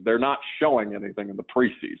because they're not showing anything in the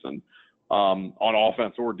preseason on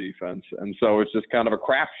offense or defense. And so it's just kind of a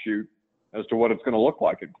crapshoot as to what it's going to look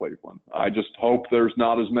like in Cleveland. I just hope there's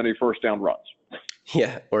not as many first down runs.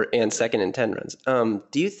 Yeah, and 2nd and 10 runs.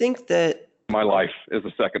 Do you think that my life is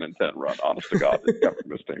a 2nd and 10 run, honest to God, covering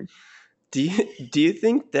this team? Do you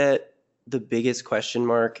think that the biggest question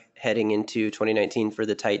mark heading into 2019 for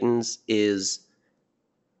the Titans is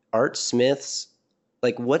Art Smith's,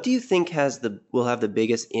 what do you think will have the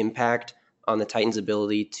biggest impact on the Titans'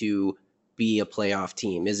 ability to be a playoff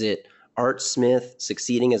team? Is it Art Smith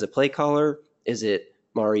succeeding as a play caller? Is it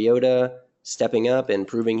Mariota stepping up and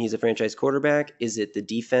proving he's a franchise quarterback? Is it the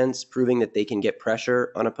defense proving that they can get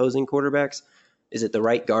pressure on opposing quarterbacks? Is it the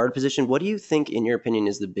right guard position? What do you think, in your opinion,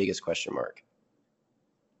 is the biggest question mark?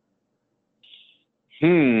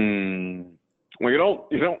 Well,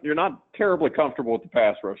 you're not terribly comfortable with the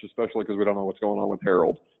pass rush, especially because we don't know what's going on with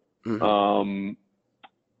Harold. Mm-hmm.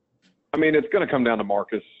 I mean, it's going to come down to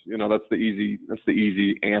Marcus. That's the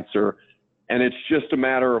easy answer. And it's just a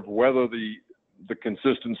matter of whether the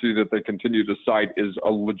consistency that they continue to cite is a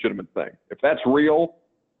legitimate thing. If that's real,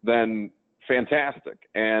 then fantastic.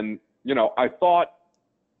 And, I thought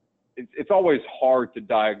it's always hard to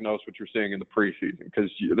diagnose what you're seeing in the preseason because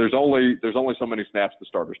there's only so many snaps the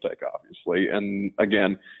starters take, obviously. And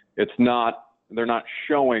again, they're not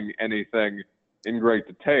showing anything in great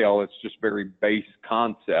detail. It's just very base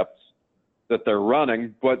concepts that they're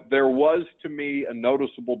running. But there was, to me, a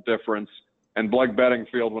noticeable difference. And Blake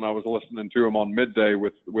Bedingfield, when I was listening to him on midday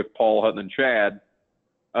with Paul Hutton and Chad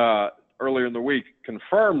earlier in the week,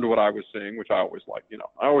 confirmed what I was seeing, which I always like.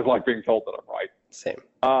 I always like being told that I'm right. Same.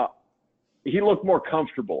 He looked more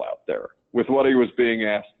comfortable out there with what he was being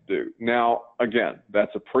asked to do. Now, again,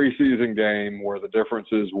 that's a preseason game where the difference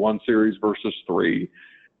is one series versus three,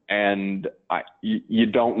 and you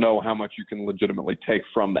don't know how much you can legitimately take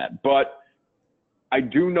from that. But I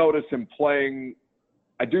do notice him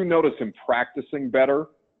practicing better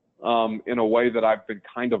in a way that I've been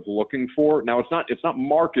kind of looking for. Now, it's not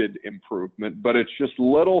marked improvement, but it's just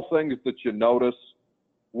little things that you notice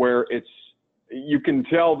where you can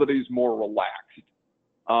tell that he's more relaxed.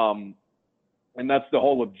 And that's the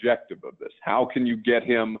whole objective of this. How can you get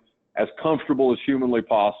him as comfortable as humanly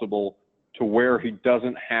possible to where he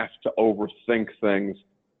doesn't have to overthink things,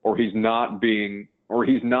 or he's not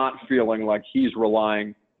feeling like he's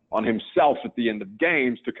relying on himself at the end of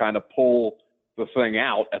games to kind of pull the thing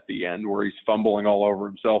out at the end where he's fumbling all over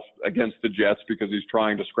himself against the Jets because he's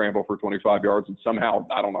trying to scramble for 25 yards. And somehow,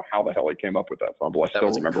 I don't know how the hell he came up with that fumble. I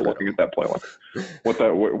still remember looking at that play like,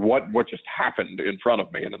 what just happened in front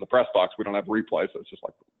of me? And in the press box, we don't have replay. So it's just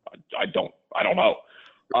like, I don't know.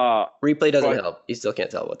 Replay doesn't help. You still can't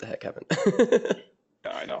tell what the heck happened.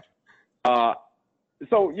 Yeah, I know.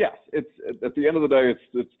 So yes, it's at the end of the day,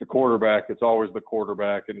 it's the quarterback. It's always the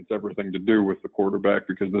quarterback, and it's everything to do with the quarterback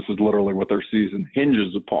because this is literally what their season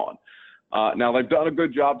hinges upon. Now they've done a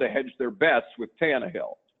good job to hedge their bets with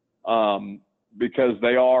Tannehill because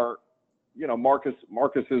they are,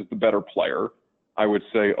 Marcus is the better player, I would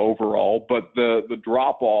say overall, but the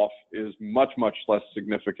drop off is much less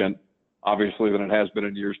significant, obviously, than it has been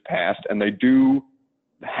in years past, and they do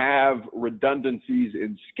have redundancies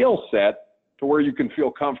in skill set to where you can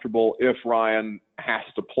feel comfortable if Ryan has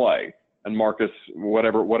to play. And Marcus,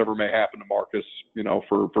 whatever may happen to Marcus,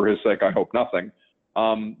 for his sake, I hope nothing.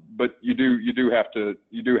 But you do have to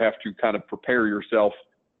kind of prepare yourself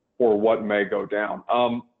for what may go down.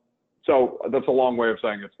 So that's a long way of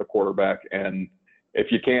saying it's the quarterback. And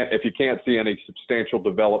if you can't see any substantial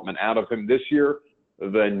development out of him this year,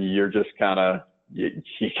 then you're just kind of you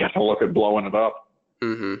got to look at blowing it up.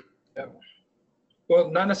 Mm-hmm. Yeah. Well,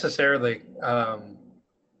 not necessarily.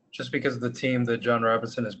 Just because of the team that John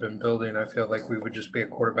Robinson has been building, I feel like we would just be a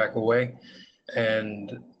quarterback away.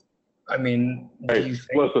 And I mean,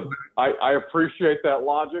 listen, I appreciate that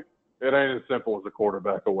logic. It ain't as simple as a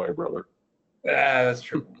quarterback away, brother. That's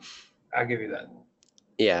true. I'll give you that.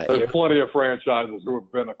 Yeah. There's plenty of franchises who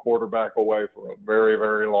have been a quarterback away for a very,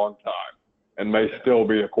 very long time and may still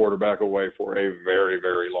be a quarterback away for a very,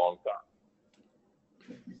 very long time.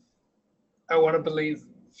 I want to believe.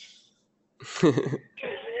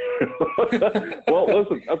 Well,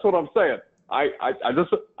 listen, that's what I'm saying. I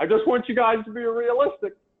just want you guys to be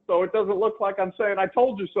realistic, so it doesn't look like I'm saying I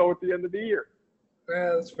told you so at the end of the year.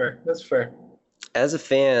 Yeah, that's fair. That's fair. As a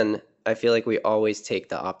fan, I feel like we always take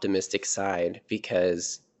the optimistic side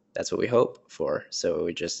because that's what we hope for. So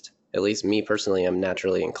we just, at least me personally, I'm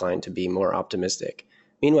naturally inclined to be more optimistic.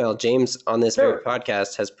 Meanwhile, James on this very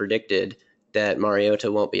podcast has predicted that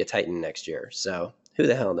Mariota won't be a Titan next year. So who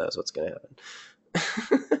the hell knows what's going to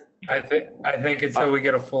happen? I think until we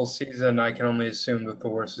get a full season, I can only assume that the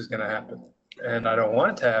worst is going to happen. And I don't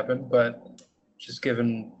want it to happen, but just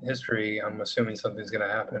given history, I'm assuming something's going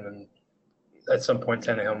to happen. And at some point,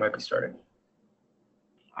 Tannehill might be starting.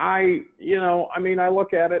 I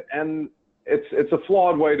look at it, and it's a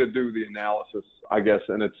flawed way to do the analysis, I guess,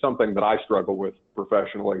 and it's something that I struggle with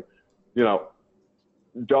professionally. I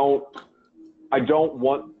don't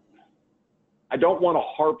want to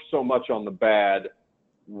harp so much on the bad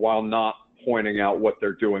while not pointing out what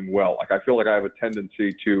they're doing well. Like, I feel like I have a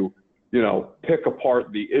tendency to, pick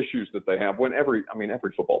apart the issues that they have when every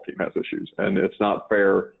football team has issues, and it's not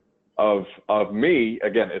fair of me,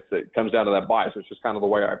 again, it comes down to that bias. It's just kind of the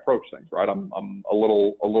way I approach things, right? I'm a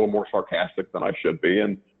little more sarcastic than I should be,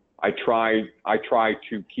 and I try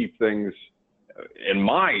to keep things in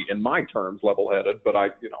my terms level-headed, but I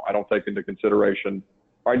don't take into consideration,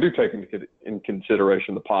 or I do take in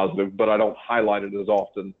consideration the positive, but I don't highlight it as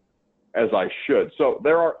often as I should. So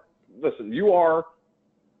listen, you are,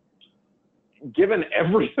 given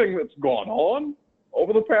everything that's gone on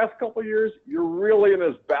over the past couple of years, you're really in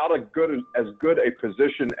as good a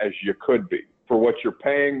position as you could be for what you're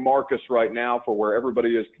paying Marcus right now, for where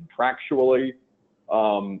everybody is contractually,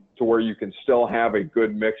 to where you can still have a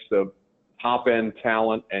good mix of top-end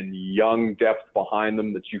talent and young depth behind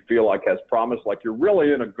them that you feel like has promise. Like, you're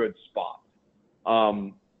really in a good spot.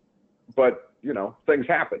 But things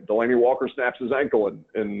happen. Delanie Walker snaps his ankle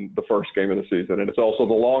in the first game of the season, and it's also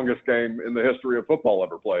the longest game in the history of football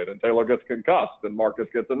ever played. And Taylor gets concussed, and Marcus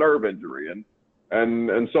gets a nerve injury, and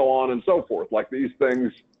so on and so forth. Like, these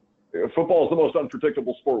things, football is the most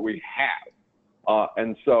unpredictable sport we have.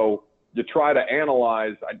 And so you try to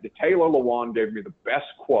analyze. Taylor Lewan gave me the best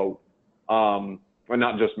quote. Well,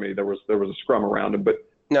 not just me. There was a scrum around him, but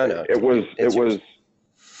no, it was.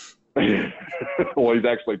 Well, he's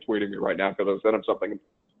actually tweeting me right now because I sent him something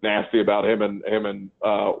nasty about him and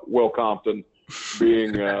Will Compton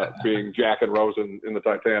being Jack and Rose in the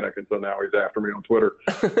Titanic, and so now he's after me on Twitter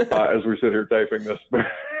as we sit here taping this.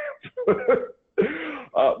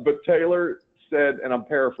 But Taylor said, and I'm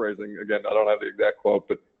paraphrasing again, I don't have the exact quote,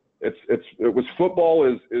 but it was football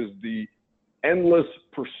is the endless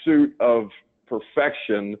pursuit of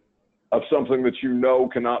perfection of something that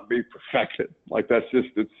cannot be perfected. Like, that's just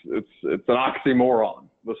it's an oxymoron,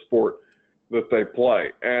 the sport that they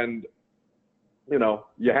play. And you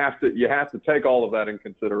have to take all of that in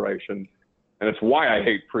consideration. And it's why I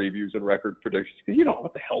hate previews and record predictions, because you don't know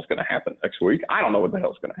what the hell's going to happen next week. I don't know what the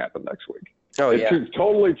hell's going to happen next week. It could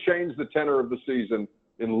totally change the tenor of the season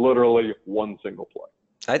in literally one single play.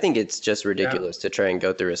 I think it's just ridiculous to try and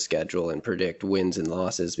go through a schedule and predict wins and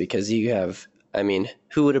losses, because you have,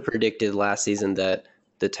 who would have predicted last season that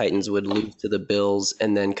the Titans would lose to the Bills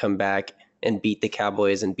and then come back and beat the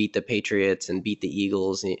Cowboys and beat the Patriots and beat the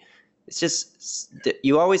Eagles? It's just,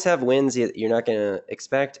 you always have wins you're not going to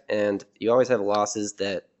expect, and you always have losses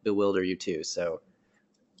that bewilder you too. So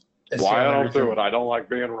why I don't do it. I don't like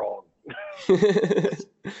being wrong. It's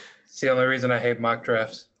the only reason I hate mock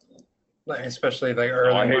drafts, especially like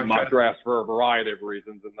early. I hate mock drafts for a variety of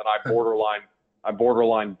reasons, and then I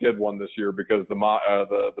borderline did one this year because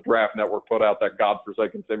the Draft Network put out that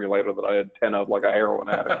godforsaken simulator that I had 10 of, like a heroin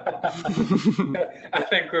addict. I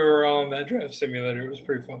think we were all in that draft simulator. It was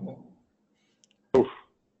pretty fun though. Oof.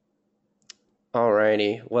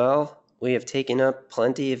 Alrighty. Well, we have taken up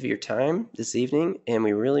plenty of your time this evening, and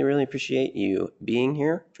we really, really appreciate you being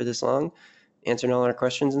here for this long, answering all our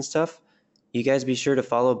questions and stuff. You guys be sure to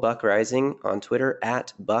follow Buck Rising on Twitter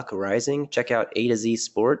 @BuckRising. Check out A to Z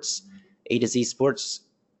Sports,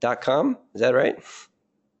 A2ZSports.com. Is that right?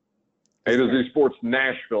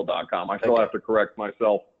 A2ZSportsNashville.com. I still have to correct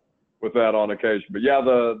myself with that on occasion. But yeah,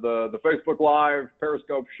 the Facebook Live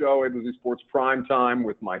Periscope show, A2Z Sports Prime Time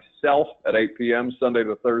with myself at 8 p.m. Sunday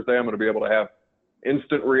to Thursday. I'm going to be able to have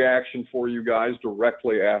instant reaction for you guys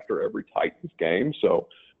directly after every Titans game. So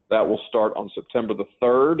that will start on September the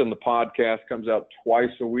 3rd, and the podcast comes out twice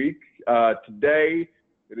a week. Today,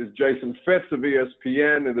 it is Jason Fitz of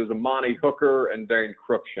ESPN. It is Amani Hooker and Dane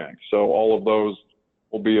Cruikshank. So all of those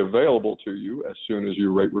will be available to you as soon as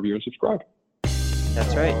you rate, review, and subscribe.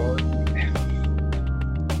 That's right.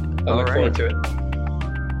 I look forward to it.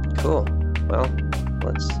 Cool. Well,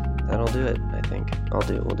 that'll do it, I think. We'll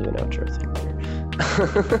do an outro thing later.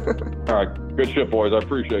 All right. Good shit, boys. I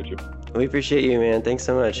appreciate you. We appreciate you, man. Thanks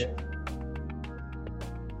so much. Yeah.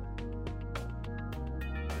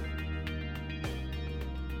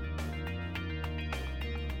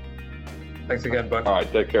 Thanks again, Buck. All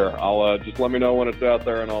right, take care. I'll just let me know when it's out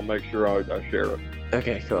there, and I'll make sure I share it.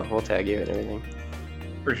 Okay, cool. We'll tag you and everything.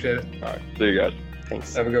 Appreciate it. All right, see you guys.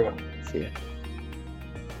 Thanks. Have a good one. See ya.